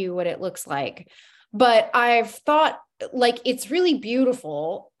show you what it looks like, but I've thought like, it's really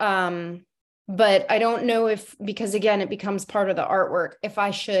beautiful. But I don't know if, because again, it becomes part of the artwork, if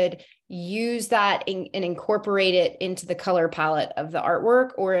I should use that and incorporate it into the color palette of the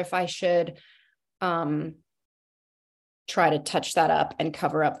artwork, or if I should, try to touch that up and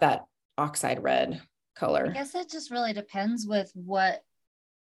cover up that oxide red color. I guess it just really depends with what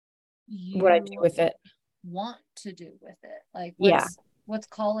I do with it, want to do with it. Like what's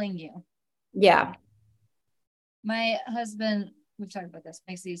calling you. Yeah. My husband, we've talked about this,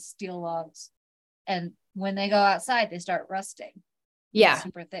 makes these steel logs, and when they go outside, they start rusting. Yeah. It's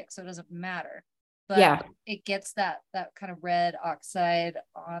super thick, so it doesn't matter. But it gets that kind of red oxide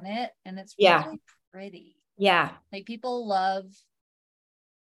on it, and it's really pretty. Yeah. Like people love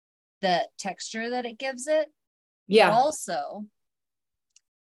the texture that it gives it. Yeah. But also,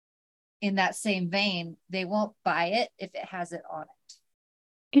 in that same vein, they won't buy it if it has it on it.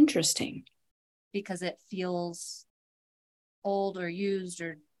 Interesting. Because it feels old or used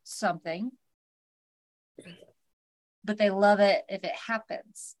or something. But they love it if it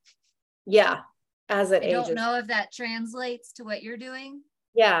happens. Yeah. As it ages. I don't know if that translates to what you're doing.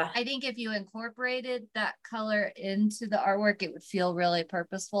 Yeah. I think if you incorporated that color into the artwork, it would feel really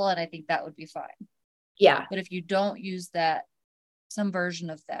purposeful, and I think that would be fine. Yeah. But if you don't use that, some version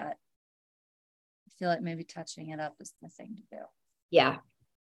of that, I feel like maybe touching it up is the thing to do. Yeah.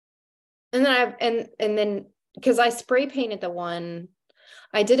 And then and then because I spray painted the one,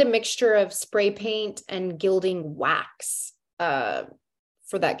 I did a mixture of spray paint and gilding wax for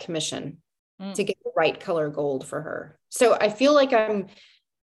that commission to get the right color gold for her. So I feel like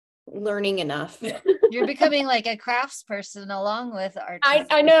learning enough. You're becoming like a crafts person along with art.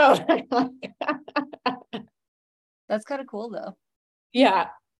 I know. That's kind of cool though. Yeah.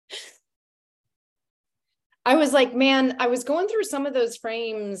 I was like, man, I was going through some of those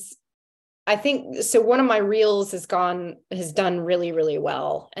frames. I think so. One of my reels has done really, really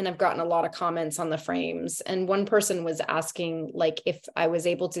well. And I've gotten a lot of comments on the frames. And one person was asking like if I was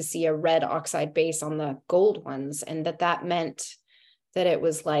able to see a red oxide base on the gold ones, and that meant that it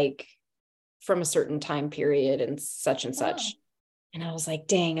was like from a certain time period and such. And I was like,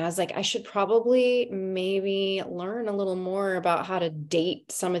 dang, I was like, I should probably maybe learn a little more about how to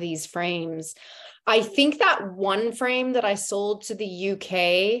date some of these frames. I think that one frame that I sold to the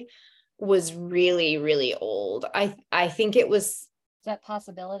UK was really, really old. I think it was. Is that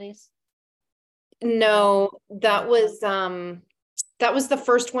Possibilities? No, that was the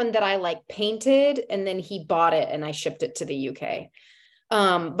first one that I like painted, and then he bought it and I shipped it to the UK.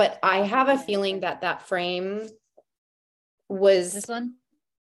 But I have a feeling that frame was this one.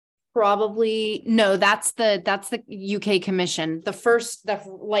 Probably no, that's the UK commission. The first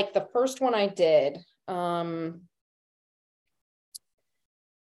one I did.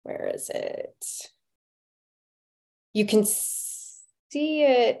 Where is it? You can see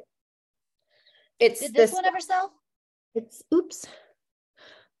it. Did this one ever sell? Oops.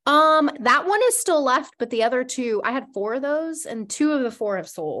 That one is still left, but the other two, I had 4 of those, and 2 of the 4 have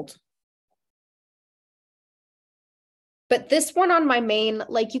sold. But this one on my main,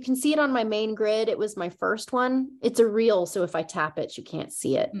 like you can see it on my main grid. It was my first one. It's a reel, so if I tap it, you can't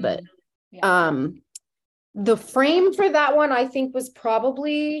see it. But the frame for that one, I think, was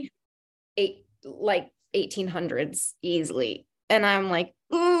probably 1800s easily. And I'm like,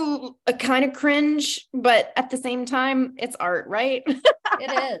 ooh, a kind of cringe, but at the same time, it's art, right?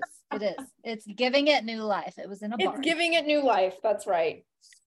 It is. It's giving it new life. It was in a barn. It's giving it new life. That's right.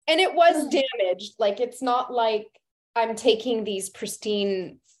 And it was damaged. Like, it's not like I'm taking these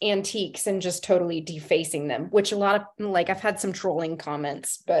pristine antiques and just totally defacing them, which a lot of, like, I've had some trolling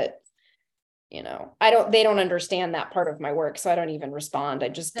comments, but you know, they don't understand that part of my work. So I don't even respond. I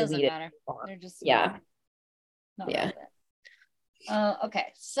just delete it. They're just, yeah. Okay.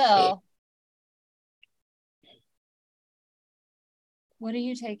 So what are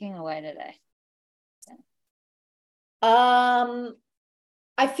you taking away today? I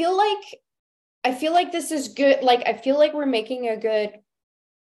feel like this is good. Like, I feel like we're making a good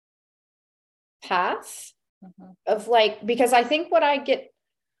path of like, because I think I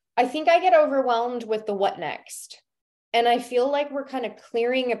get overwhelmed with the what next. And I feel like we're kind of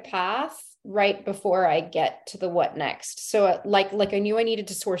clearing a path right before I get to the what next. So like I knew I needed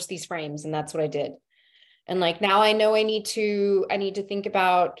to source these frames, and that's what I did. And like, now I know I need to think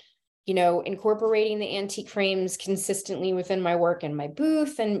about, you know, incorporating the antique frames consistently within my work and my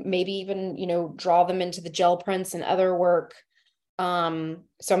booth, and maybe even, you know, draw them into the gel prints and other work. So I'm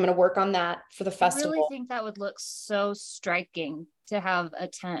going to work on that for the festival. I really think that would look so striking to have a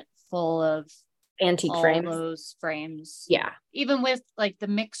tent full of antique frames. Those frames. Yeah. Even with like the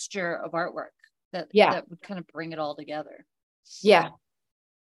mixture of artwork that would kind of bring it all together. Yeah.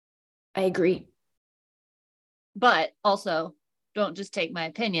 I agree. But also, don't just take my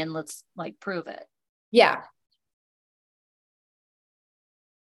opinion. Let's like prove it. Yeah.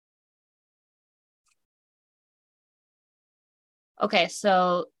 Okay,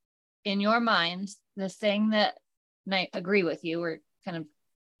 so in your mind, the thing that, and I agree with you, we're kind of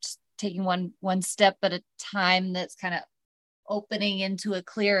just taking one step at a time, that's kind of opening into a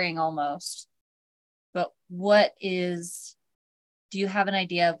clearing almost. But do you have an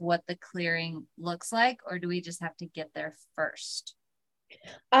idea of what the clearing looks like, or do we just have to get there first?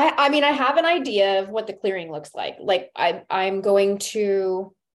 I mean, I have an idea of what the clearing looks like. Like, I'm going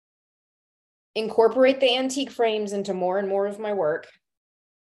to incorporate the antique frames into more and more of my work.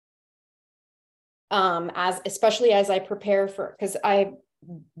 Especially as I prepare for, because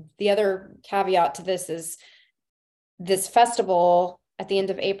the other caveat to this is this festival at the end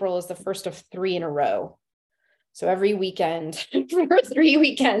of April is the first of 3 in a row. So every weekend for 3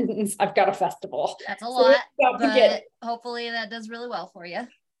 weekends, I've got a festival. That's a lot, but hopefully that does really well for you.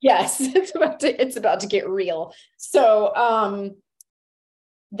 Yes, it's about to get real. So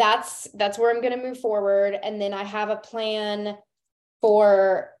that's where I'm going to move forward. And then I have a plan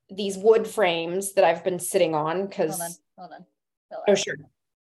for these wood frames that I've been sitting on, because hold on. Oh, sure.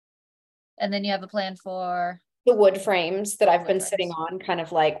 And then you have a plan for the wood frames that I've been sitting on, kind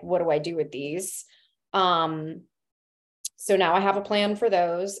of like, what do I do with these? So now I have a plan for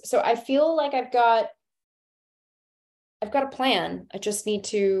those. So I feel like I've got a plan. I just need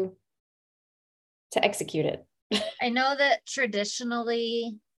to execute it. I know that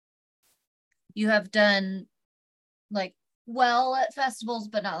traditionally you have done like well at festivals,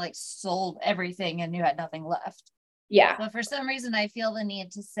 but not like sold everything and you had nothing left. Yeah. But for some reason, I feel the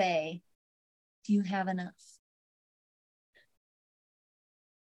need to say, do you have enough?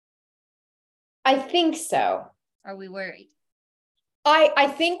 I think so. Are we worried? I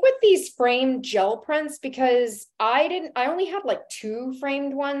think with these framed gel prints, because I only had like 2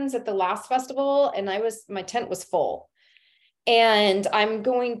 framed ones at the last festival, and my tent was full. And I'm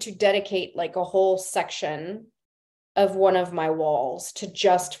going to dedicate like a whole section of one of my walls to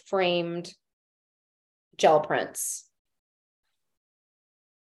just framed gel prints.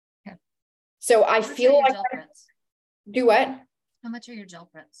 Okay. So I feel like gel prints? Do what? How much are your gel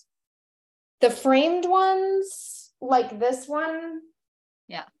prints? The framed ones, like this one.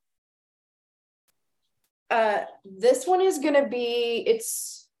 Yeah. This one is gonna be,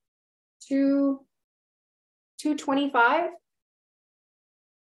 it's $225.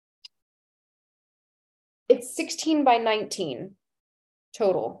 It's 16 by 19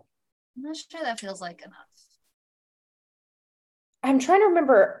 total. I'm not sure that feels like enough. I'm trying to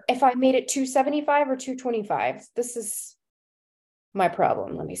remember if I made it 275 or 225. This is my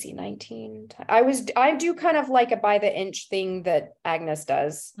problem. Let me see. 19. I do kind of like a by the inch thing that Agnes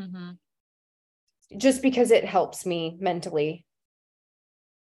does. Mm-hmm. Just because it helps me mentally.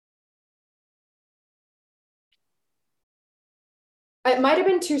 It might have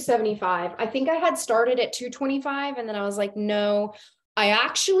been 275. I think I had started at 225 and then I was like, no, I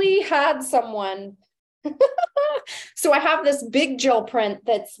actually had someone. So I have this big gel print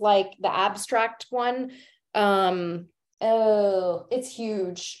that's like the abstract one. Oh, it's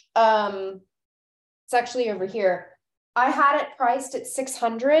huge. It's actually over here. I had it priced at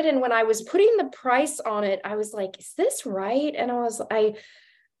 600, and when I was putting the price on it, I was like, is this right? And I was like,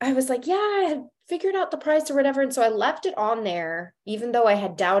 yeah, I had figured out the price or whatever. And so I left it on there, even though I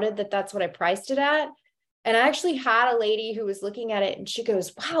had doubted that that's what I priced it at. And I actually had a lady who was looking at it and she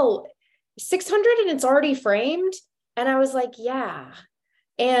goes, wow, 600 and it's already framed. And I was like, yeah.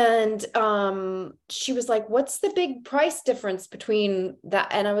 And she was like, what's the big price difference between that?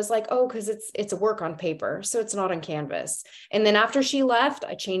 And I was like, oh, because it's a work on paper, so it's not on canvas. And then after she left,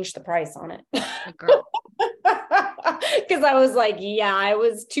 I changed the price on it. Because I was like, yeah, it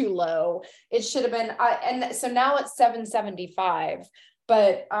was too low. It should have been, and so now it's $775,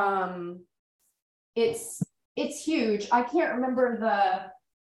 but it's huge. I can't remember the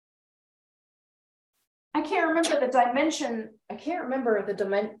dimension. I can't remember the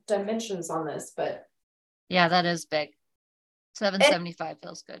dimensions on this, but yeah, that is big. 775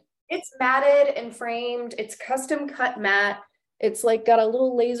 feels good. It's matted and framed. It's custom cut matte. It's like got a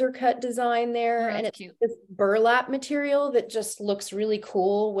little laser cut design there, and it's cute. This burlap material that just looks really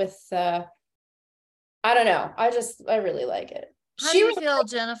cool with I don't know. I really like it. How do you feel,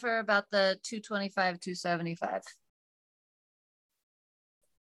 Jennifer, about the 225, 275?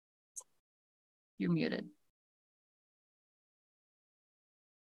 You're muted.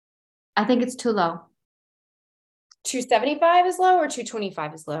 I think it's too low. 275 is low or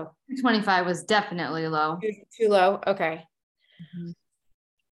 225 is low? 225 was definitely low. Too low. Okay. Mm-hmm.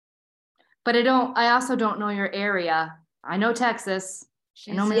 But I also don't know your area. I know Texas.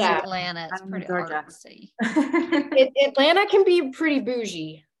 She's in Atlanta. It's pretty artsy. Atlanta can be pretty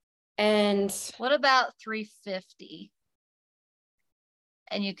bougie. And what about 350?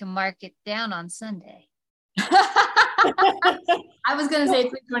 And you can mark it down on Sunday. I was going to say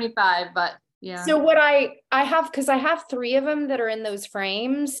 325, but yeah. So what I have, because I have 3 of them that are in those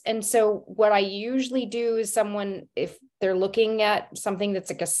frames. And so what I usually do is if they're looking at something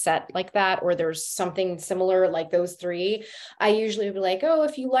that's like a set like that, or there's something similar like those 3, I usually be like, oh,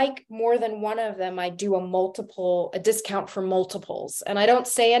 if you like more than one of them, I do a discount for multiples. And I don't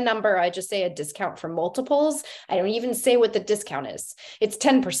say a number, I just say a discount for multiples. I don't even say what the discount is. It's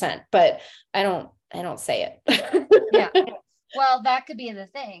 10%, but I don't say it. Yeah. Well, that could be the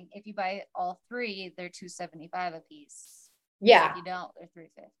thing. If you buy all 3, they're $275 a piece. Yeah. If you don't, they're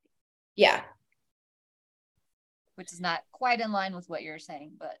 $350. Yeah. Which is not quite in line with what you're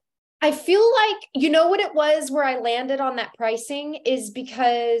saying, but I feel like, you know what it was where I landed on that pricing is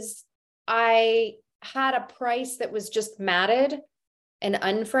because I had a price that was just matted and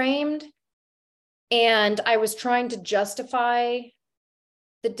unframed. And I was trying to justify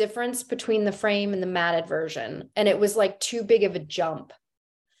the difference between the frame and the matted version. And it was like too big of a jump.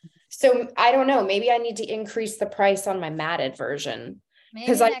 So I don't know, maybe I need to increase the price on my matted version.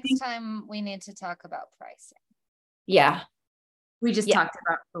 Maybe next time we need to talk about pricing. Yeah. We just talked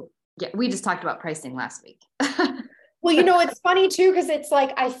about pricing last week. Well, it's funny too, because it's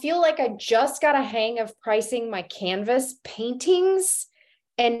like, I feel like I just got a hang of pricing my canvas paintings.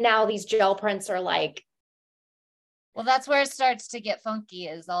 And now these gel prints are like, well, that's where it starts to get funky,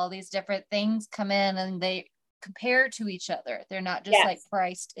 is all these different things come in and they compare to each other. They're not just like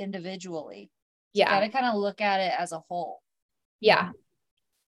priced individually. You got to kind of look at it as a whole. Yeah.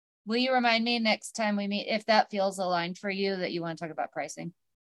 Will you remind me next time we meet, if that feels aligned for you, that you want to talk about pricing?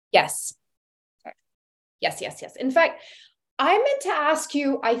 Yes. Okay. Yes. In fact, I meant to ask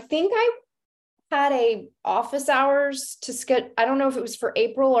you, I think I had a office hours to schedule. I don't know if it was for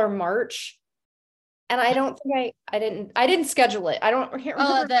April or March. And I don't think I didn't schedule it. I can't remember.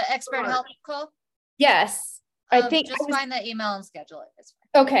 Oh, the expert help call? Yes. I think just find that email and schedule it. It's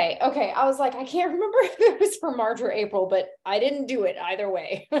fine. Okay. I was like, I can't remember if it was for March or April, but I didn't do it either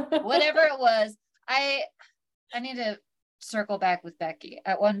way. Whatever it was, I need to circle back with Becky.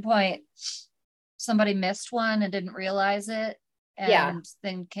 At one point, somebody missed one and didn't realize it. And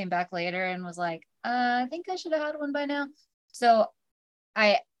then came back later and was like, I think I should have had one by now. So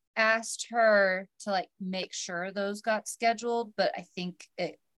I asked her to like make sure those got scheduled, but I think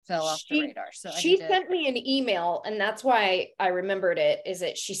it fell off the radar. So she sent me an email, and that's why I remembered it, is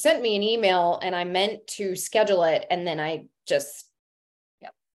that she sent me an email and I meant to schedule it, and then I just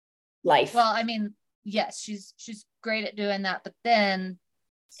life. Well, I mean, yes, she's great at doing that, but then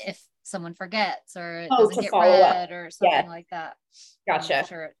if someone forgets or it doesn't get read or something like that, gotcha, I'm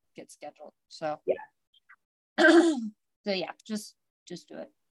sure it gets scheduled. So so yeah, just do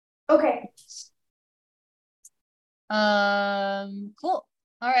it. Okay. Cool.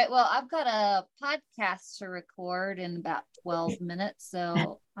 All right. Well, I've got a podcast to record in about 12 minutes,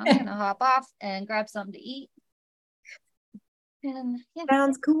 so I'm gonna hop off and grab something to eat. And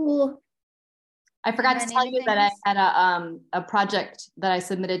sounds cool. I forgot to tell you that I had a project that I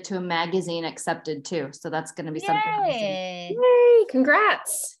submitted to a magazine accepted too. So that's going to be something. Yay!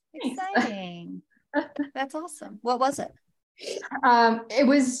 Congrats! Exciting. That's awesome. What was it? It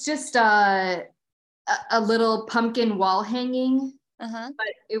was just a little pumpkin wall hanging. But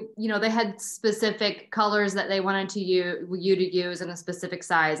they had specific colors that they wanted to you to use in a specific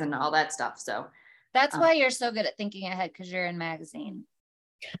size and all that stuff. So that's why you're so good at thinking ahead, because you're in magazine.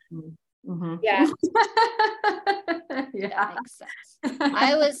 Mm-hmm. Yeah. That makes sense.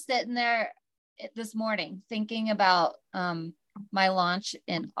 I was sitting there this morning thinking about my launch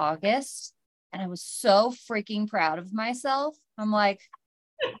in August, and I was so freaking proud of myself. I'm like,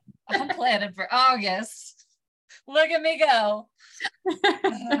 I'm planning for August. Look at me go.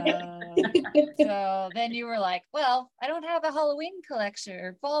 So then you were like, well, I don't have a Halloween collection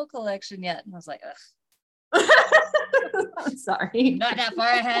or fall collection yet. And I was like, ugh. I'm sorry. Not that far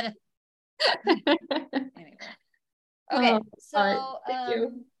ahead. Anyway. Okay. So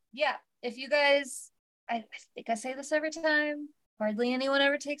yeah, if you guys, I think I say this every time, hardly anyone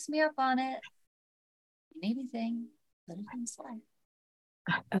ever takes me up on it. If you need anything, put it in Slack.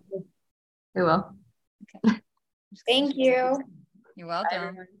 We will. Okay. Thank you. You're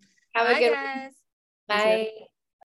welcome. Have a good guys. one. Bye.